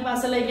 કાયાફાની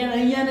પાસે લઈ ગયા,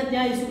 અહીંયા ને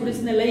ત્યાં ઈસુ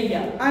ખ્રિસ્તને લઈ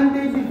ગયા. And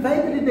they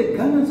divided the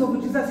garments of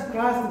Jesus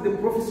Christ. The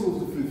prophecy was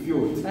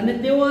fulfilled. અને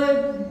તેઓએ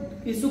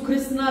ઈસુ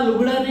ખ્રિસ્તના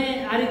લુગડાને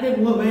આ રીતે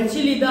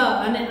વહેંચી લીધા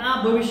અને આ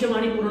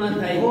ભવિષ્યવાણી પૂર્ણ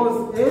થઈ. Because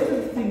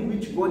everything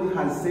which God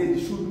has said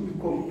should be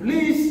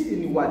complete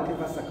in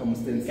whatever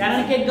circumstances.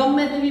 કારણ કે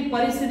ગમે તેવી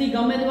પરિસ્થિતિ,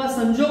 ગમે તેવા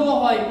સંજોગો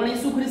હોય, પણ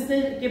ઈસુ ખ્રિસ્તે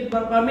કે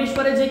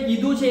પરમેશ્વરે જે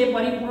કીધું છે એ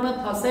પરિપૂર્ણ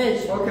થશે જ.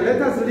 Okay, let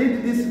us read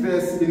this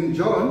verse in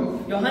John.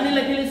 યોહાને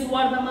લખેલી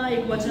સુવાર્તામાં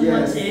એક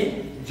વચનમાં છે.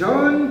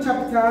 John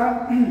chapter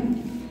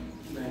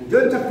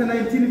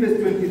 19 verse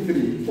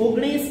 23.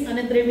 19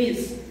 અને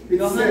 23. It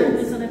યોહાન says,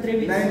 19 અને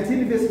 23.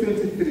 19 verse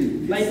 23.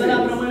 It બાઇબલ આ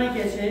says, પ્રમાણે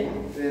કહે છે.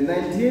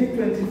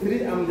 19:23,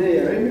 I'm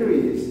there. Let me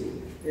read it.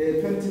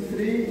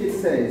 23, it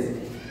says,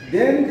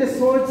 then the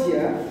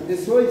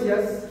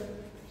soldiers,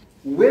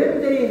 when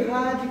they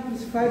had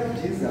crucified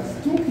Jesus,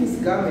 took his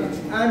garment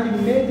and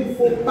made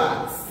four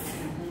parts.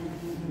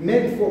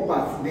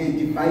 They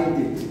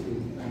divided.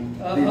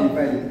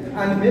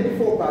 And made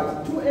four parts,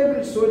 to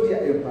every soldier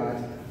a part,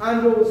 and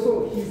also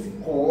his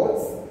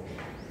coats.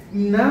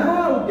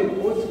 Now the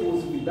coat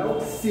was without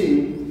sin,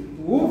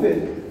 woven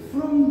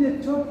from the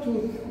top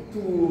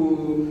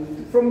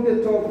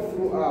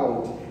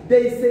throughout.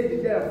 They said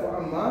therefore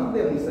among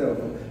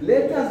themselves,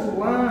 let us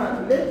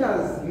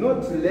not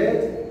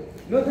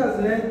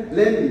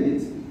lend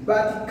it,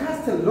 but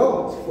cast a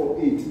lot for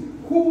it,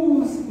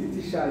 whose it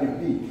shall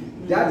be,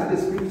 that the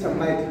scripture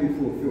might be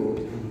fulfilled,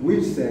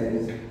 which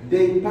says,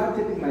 they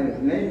parted my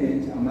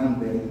raiment among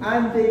them,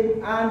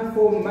 and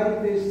for my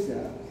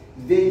vesture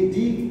they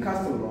did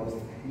cast a lot.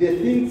 The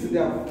things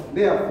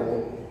therefore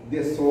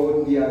the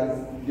soldiers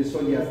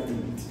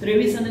did.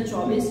 23 અને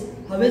 24.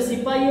 હવે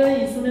સિપાહીઓએ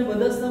ઈસુને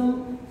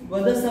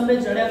વધસ્તંભે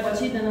ચડ્યા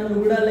પછી તેના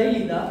લુગડા લઈ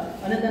લીધા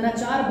અને તેના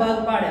 4 ભાગ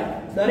પાડ્યા,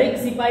 દરેક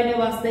સિપાહીને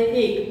વાસ્તે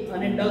એક,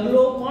 અને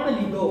ડગલો પણ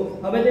લીધો.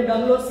 હવે તે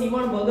ડગલો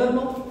સીવણ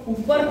વગરનો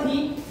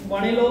ઉપરથી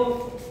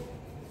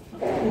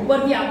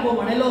આખો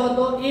વણેલો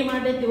હતો. એ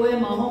માટે તેઓએ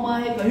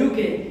માહોમાહે કહ્યું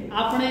કે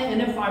આપણે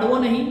એને ફાડવો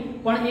નહીં,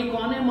 પણ એ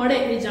કોને મળે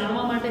એ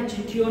જાણવા માટે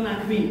ચિઠ્ઠીઓ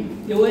નાખવી.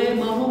 તેઓએ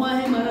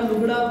માહોમાહે મારા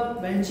લુગડા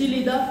વહેંચી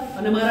લીધા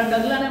અને મારા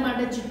ડગલાને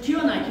માટે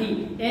ચિઠ્ઠીઓ નાખી.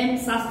 એમ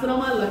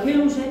શાસ્ત્રમાં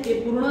લખેલું છે એ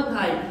પૂર્ણ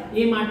થાય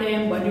એ માટે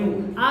એમ બન્યું.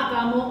 આ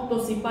કામો તો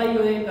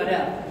સિપાહીઓએ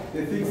કર્યા.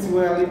 The things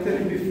were written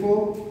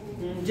before.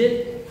 જે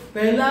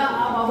પહેલા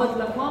આ બાબત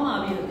લખવામાં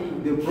આવી હતી.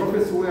 The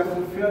prophets were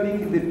fulfilling.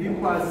 The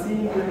people are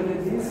seeing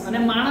this. અને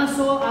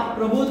માણસો આ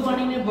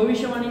પ્રભુત્વવાણીને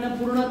ભવિષ્યવાણીને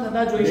પૂર્ણ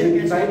થતા જોઈ They શકે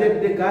છે. divided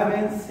the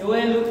garments.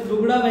 તેઓએ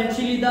લુગડા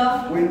વહેંચી લીધા.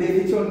 When they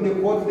reach on the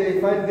court, they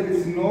find there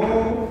is no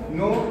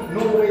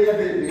way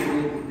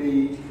they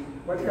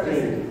what can I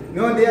say?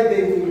 No, there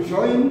they will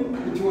join.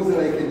 It was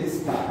like this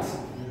part.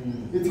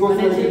 It was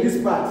like this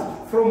part.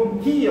 from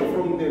here,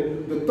 from the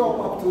top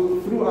up to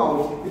throughout,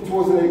 it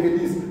was like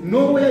this.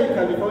 Nowhere you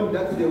can find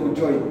that they will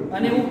join.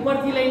 અને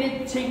ઉપરથી લઈને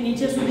છેક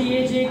નીચે સુધી એ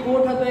જે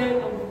કોટ હતો એ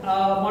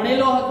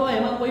મણેલો હતો,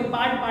 એમાં કોઈ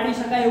પાટ પાડી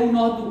શકાય એવું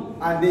નહોતું.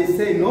 And they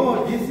say, no,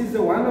 this is a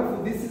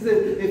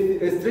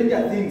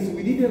stranger things.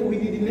 We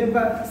did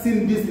never seen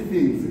these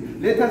things.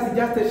 Let us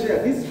just share.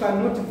 This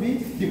cannot be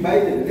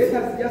divided. Let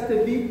us just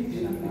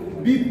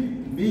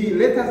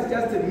let us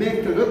just make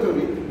a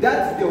lottery.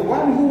 That's the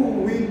one who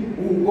will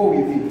go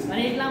with it.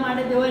 અને એટલા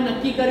માટે તેઓએ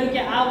નક્કી કર્યું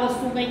કે આ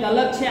વસ્તુ કંઈક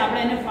અલગ છે,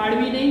 આપણે એને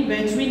ફાડવી નહીં,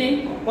 વહેંચવી નહીં,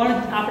 પણ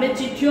આપણે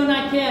ચિઠ્ઠીઓ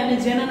નાખીએ અને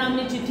જેના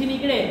નામની ચિઠ્ઠી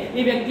નીકળે એ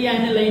વ્યક્તિ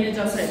આને લઈને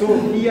જશે. So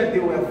here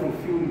they were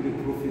fulfilling the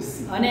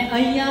prophecy. અને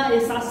અહીંયા એ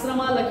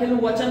શાસ્ત્રમાં લખેલું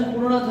વચન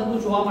પૂર્ણ થતું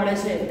જોવા મળે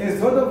છે.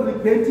 Instead of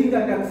repenting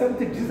and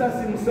accepting Jesus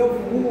himself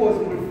who was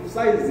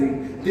prophesying,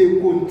 they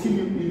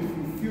continue in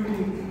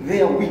fulfilling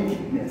their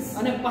wickedness.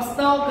 અને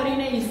પસ્તાવ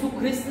કરીને ઈસુ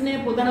ખ્રિસ્તને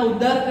પોતાના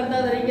ઉદ્ધારકર્તા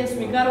તરીકે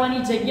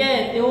સ્વીકારવાની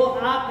જગ્યાએ તેઓ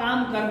આ કામ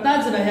કરતા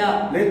જ રહ્યા.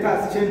 Let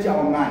us change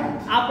our mind.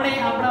 આપણે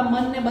આપણા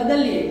મનને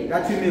બદલીએ,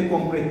 that we may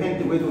comprehend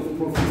the word of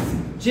prophecy.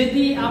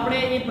 જેથી આપણે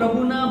એ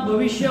પ્રભુના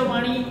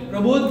ભવિષ્યવાણી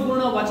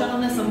પ્રબોધપૂર્ણ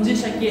વચનોને સમજી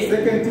શકીએ.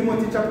 2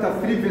 Timothy chapter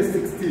 3 verse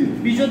 16.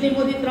 બીજો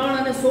તિમોથી 3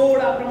 અને 16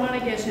 આ પ્રમાણે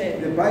કહે છે.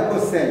 The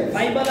Bible says.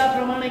 બાઇબલ આ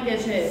પ્રમાણે કહે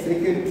છે.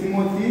 2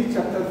 Timothy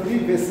chapter 3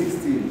 verse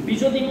 16.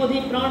 બીજો તિમોથી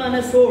 3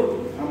 અને 16.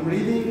 I'm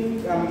reading.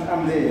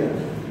 I'm there.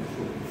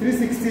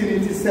 3:16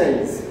 it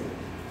says.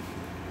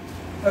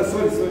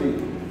 Sorry.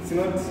 It's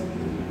not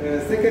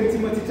 2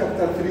 Timothy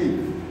chapter 3.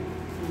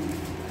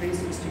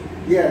 3:16.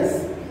 Yes.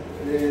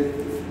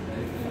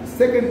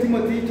 2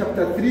 Timothy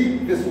chapter 3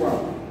 verse 1.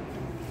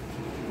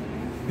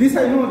 This I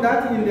know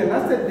that in the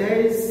last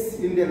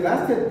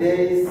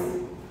days,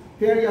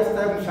 Pierre's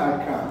time shall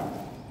come.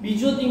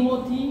 બીજો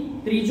તિમોથી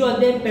ત્રીજો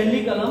અધ્યાય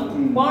પહેલી કલમ.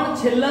 પણ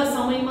છેલ્લા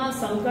સમયમાં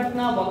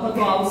સંકટના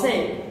વખતો આવશે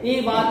એ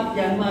વાત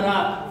ધ્યાનમાં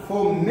રાખ.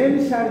 For men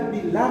shall be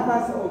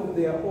lovers of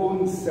their own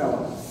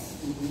selves,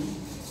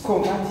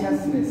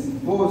 covetousness,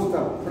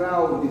 boasters,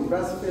 proud,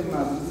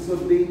 blasphemers,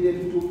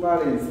 disobedient to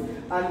parents,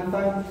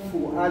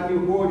 unthankful,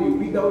 unholy,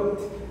 without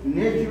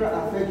natural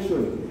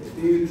affection,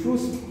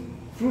 truce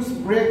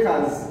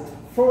breakers,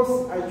 false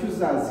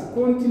accusers,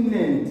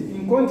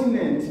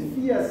 incontinent,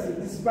 fierce,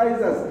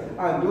 despisers,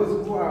 and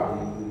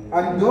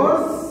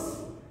those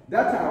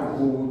that are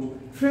good,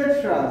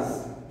 treacherous,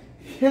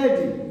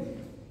 heady,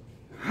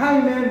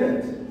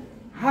 high-minded,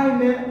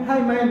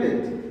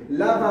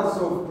 lovers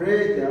of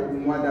pleasure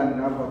more than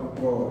love of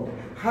God,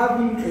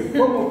 having a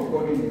form of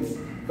godliness,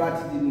 but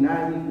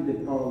denying the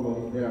power of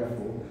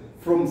therefore.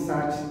 From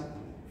such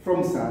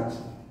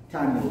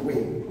turn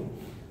away.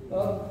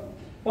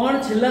 પણ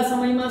છેલ્લા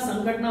સમયમાં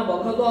સંકટના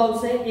વખતો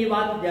આવશે એ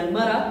વાત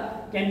ધ્યાનમાં રાખ,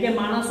 કેમ કે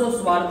માણસો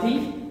સ્વાર્થી,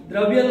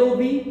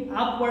 દ્રવ્યલોભી,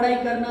 આપ પડાઈ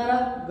કરનારા,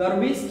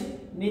 ગર્વિષ્ઠ,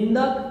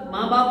 નિંદક,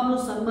 મા બાપનું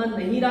સન્માન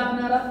નહીં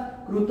રાખનારા,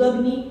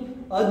 કૃતજ્ઞ,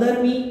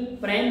 અધર્મી,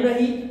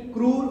 પ્રેમરહિત,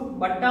 ક્રૂર,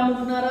 બટ્ટા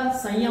મૂકનારા,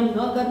 સંયમ ન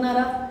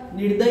કરનારા,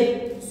 નિર્દય,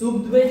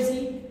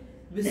 શુભદ્વેષી,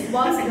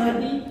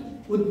 વિશ્વાસઘાતી,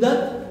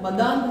 ઉદ્ધત,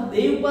 મદાંત,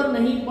 દેવ પર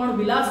નહીં પણ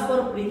વિલાસ પર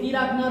પ્રીતિ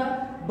રાખનારા,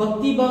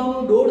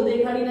 ભક્તિભાવનું ડોળ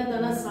દેખાડીને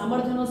તેના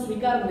સામર્થ્યનો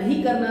સ્વીકાર નહીં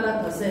કરનારા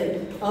થશે.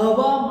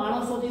 આવા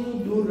માણસોથી તું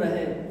દૂર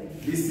રહે.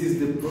 This is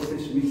the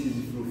process which is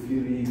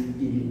fulfilling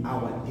in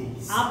our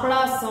days. આપણા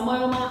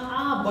સમયોમાં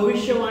આ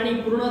ભવિષ્યવાણી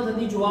પૂર્ણ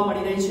થતી જોવા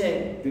મળી રહી છે.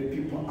 The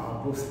people are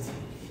boasting.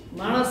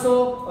 માણસો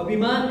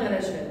અભિમાન કરે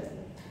છે.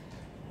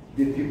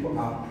 The people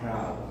are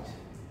proud.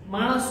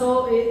 માણસો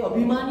એ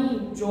અભિમાની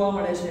જોવા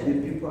મળે છે. The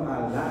people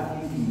are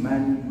loving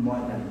money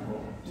more than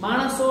God.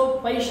 માણસો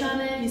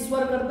પૈસાને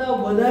ઈશ્વર કરતા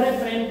વધારે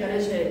પ્રેમ કરે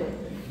છે.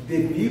 The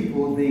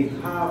people, they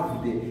have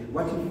the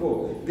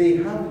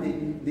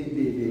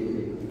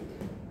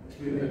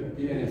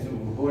appearance of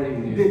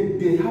holiness.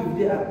 They have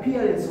the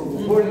appearance of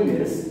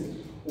holiness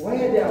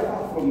while they are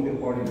far from the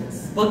holiness.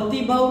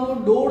 ભક્તિભાવનું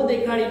ડોળ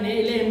દેખાડીને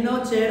એટલે એમનો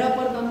ચહેરા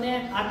પર તમને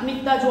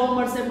આત્મિકતા જોવા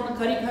મળશે, પણ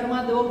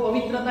ખરેખરમાં તેઓ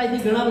પવિત્રતાથી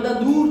ઘણા બધા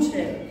દૂર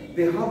છે.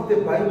 They have the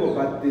Bible,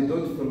 but they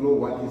don't follow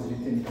what is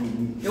written in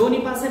it. તેઓની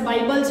પાસે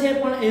બાઇબલ છે,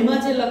 પણ એમાં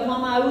જે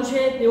લખવામાં આવ્યું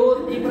છે તેઓ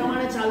એ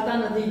પ્રમાણે ચાલતા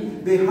નથી.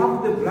 They have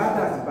the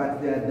brothers, but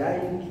they are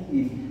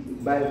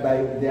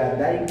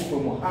dying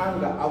from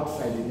hunger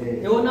outside there.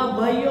 તેઓના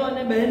ભાઈઓ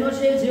અને બહેનો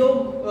છે જેઓ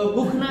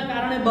ભૂખના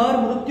કારણે બહાર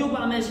મૃત્યુ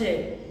પામે છે.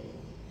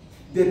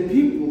 The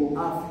people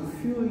are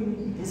fulfilling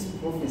this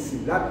prophecy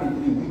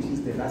rapidly, which is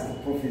the last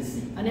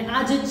prophecy. અને આ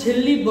જે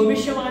છેલ્લી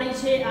ભવિષ્યવાણી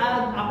છે આ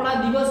આપણા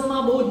દિવસોમાં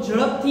બહુ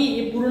ઝડપથી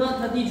એ પૂર્ણ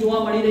થતી જોવા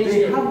મળી રહી છે.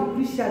 They have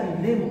Christian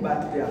name, but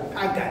they are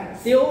pagans.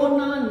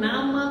 તેઓના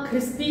નામમાં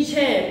ખ્રિસ્તી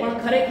છે, પણ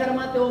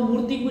ખરેખરમાં તેઓ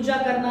મૂર્તિ પૂજા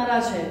કરનારા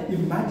છે.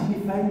 Imagine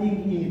finding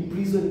in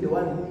prison the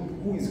one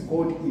who is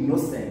called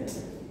innocent.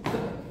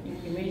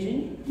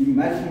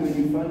 Imagine when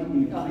you find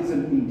in prison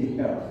in the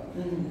hell,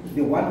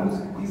 the one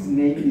whose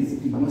name is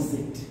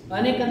innocent.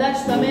 અને કદાચ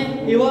તમે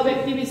એવા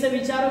વ્યક્તિ વિશે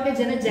વિચારો કે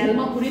જેને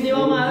જેલમાં પૂરી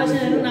દેવામાં આવે છે,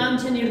 એનું નામ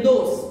છે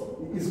નિર્દોષ.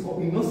 Is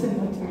innocent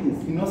what means?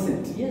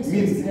 Innocent. Yes,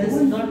 means has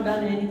not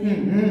done anything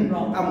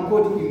wrong. I'm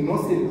called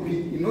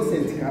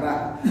innocent Karaha,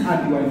 and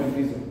you are in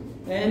prison.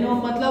 એનો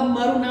મતલબ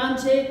મારું નામ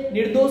છે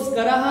નિર્દોષ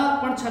કરાહા,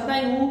 પણ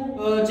છતાંય હું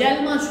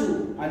જેલમાં છું.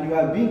 And you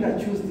are being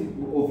accused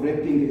of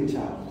raping a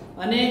child.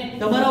 અને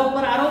તમારા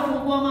ઉપર આરોપ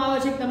મૂકવામાં આવે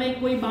છે કે તમે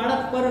કોઈ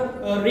બાળક પર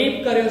રેપ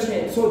કર્યો છે.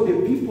 So the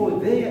people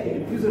there in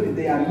prison,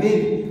 they are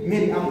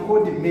Mary, I'm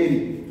called Mary,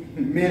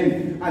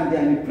 and they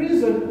are in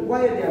prison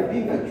while they are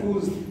being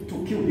accused to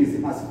kill his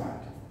husband.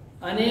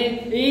 અને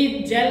એ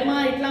જેલમાં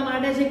એટલા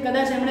માટે છે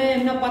કદાચ એમણે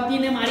એમના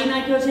પતિને મારી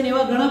નાખ્યો છે ને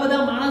એવા ઘણા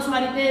બધા માણસો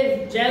આ રીતે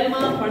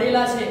જેલમાં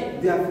પડેલા છે.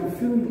 They are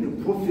fulfilling the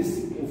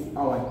prophecy of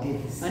our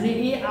days. અને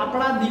એ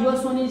આપણા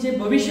દિવસોની જે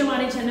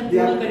ભવિષ્યવાણી છે એને They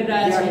પૂર્ણ કરી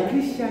રહ્યા are છે.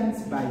 Christians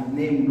by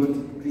name, not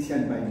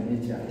Christian by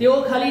nature. તેઓ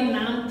ખાલી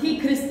નામથી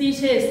ખ્રિસ્તી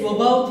છે,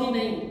 સ્વભાવથી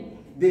નહીં.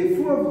 They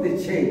flock the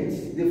church.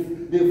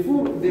 They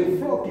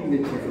flock in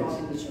the church.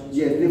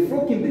 Yes, they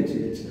flock in the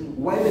church.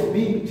 While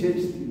being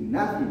churched,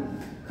 nothing.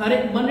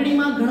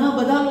 મંડળીમાં ઘણા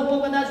બધા લોકો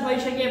કદાચ હોઈ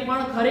શકે,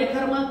 પણ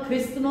ખરેખરમાં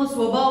ખ્રિસ્તનો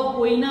સ્વભાવ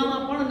કોઈનામાં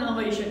પણ ના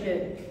હોઈ શકે.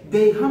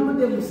 They humble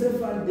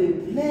themselves and they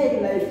play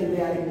like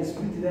they are in the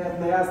spirit.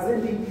 They are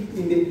standing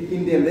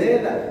in the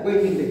leather,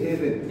 going in the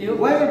heaven.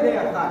 While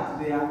their heart,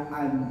 they are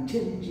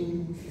unchanging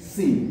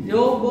sin.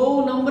 તેઓ બહુ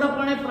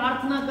નમ્રપણે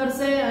પ્રાર્થના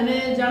કરશે અને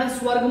જાણે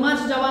સ્વર્ગમાં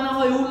જ જવાના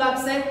હોય એવું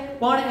લાગશે,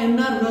 પણ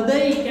એમના હૃદય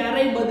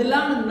ક્યારેય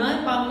બદલાણ ન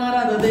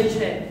પામનારા હૃદય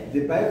છે.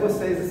 The Bible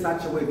says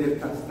such a way that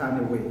can stand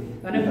away.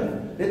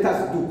 Let us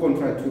do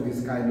contrary to this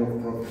kind of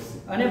prophecy.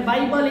 અને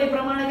બાઇબલ એ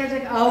પ્રમાણે કહે છે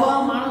કે આવા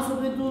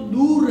માણસોથી તું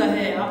દૂર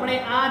રહે. આપણે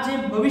આ જે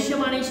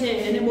ભવિષ્યવાણી છે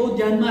એને બહુ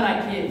ધ્યાનમાં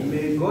રાખીએ.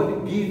 May God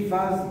give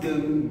us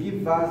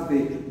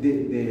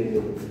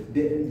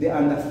the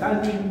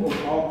understanding of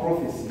our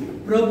prophecy.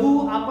 પ્રભુ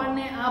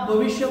આપણને આ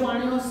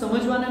ભવિષ્યવાણીઓ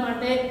સમજવાને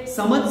માટે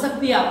સમજ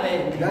શક્તિ આપે.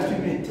 That we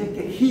may take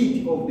a heed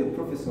of the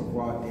prophecy of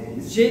our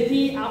days.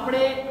 જેથી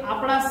આપણે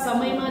આપણા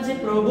સમયમાં જે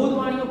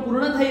પ્રબોધવાણીઓ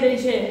પૂર્ણ થઈ રહી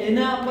છે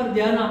એના પર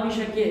ધ્યાન આપી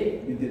શકીએ.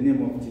 In the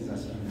name of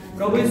Jesus.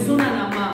 પ્રભુ ઈસુના નામમાં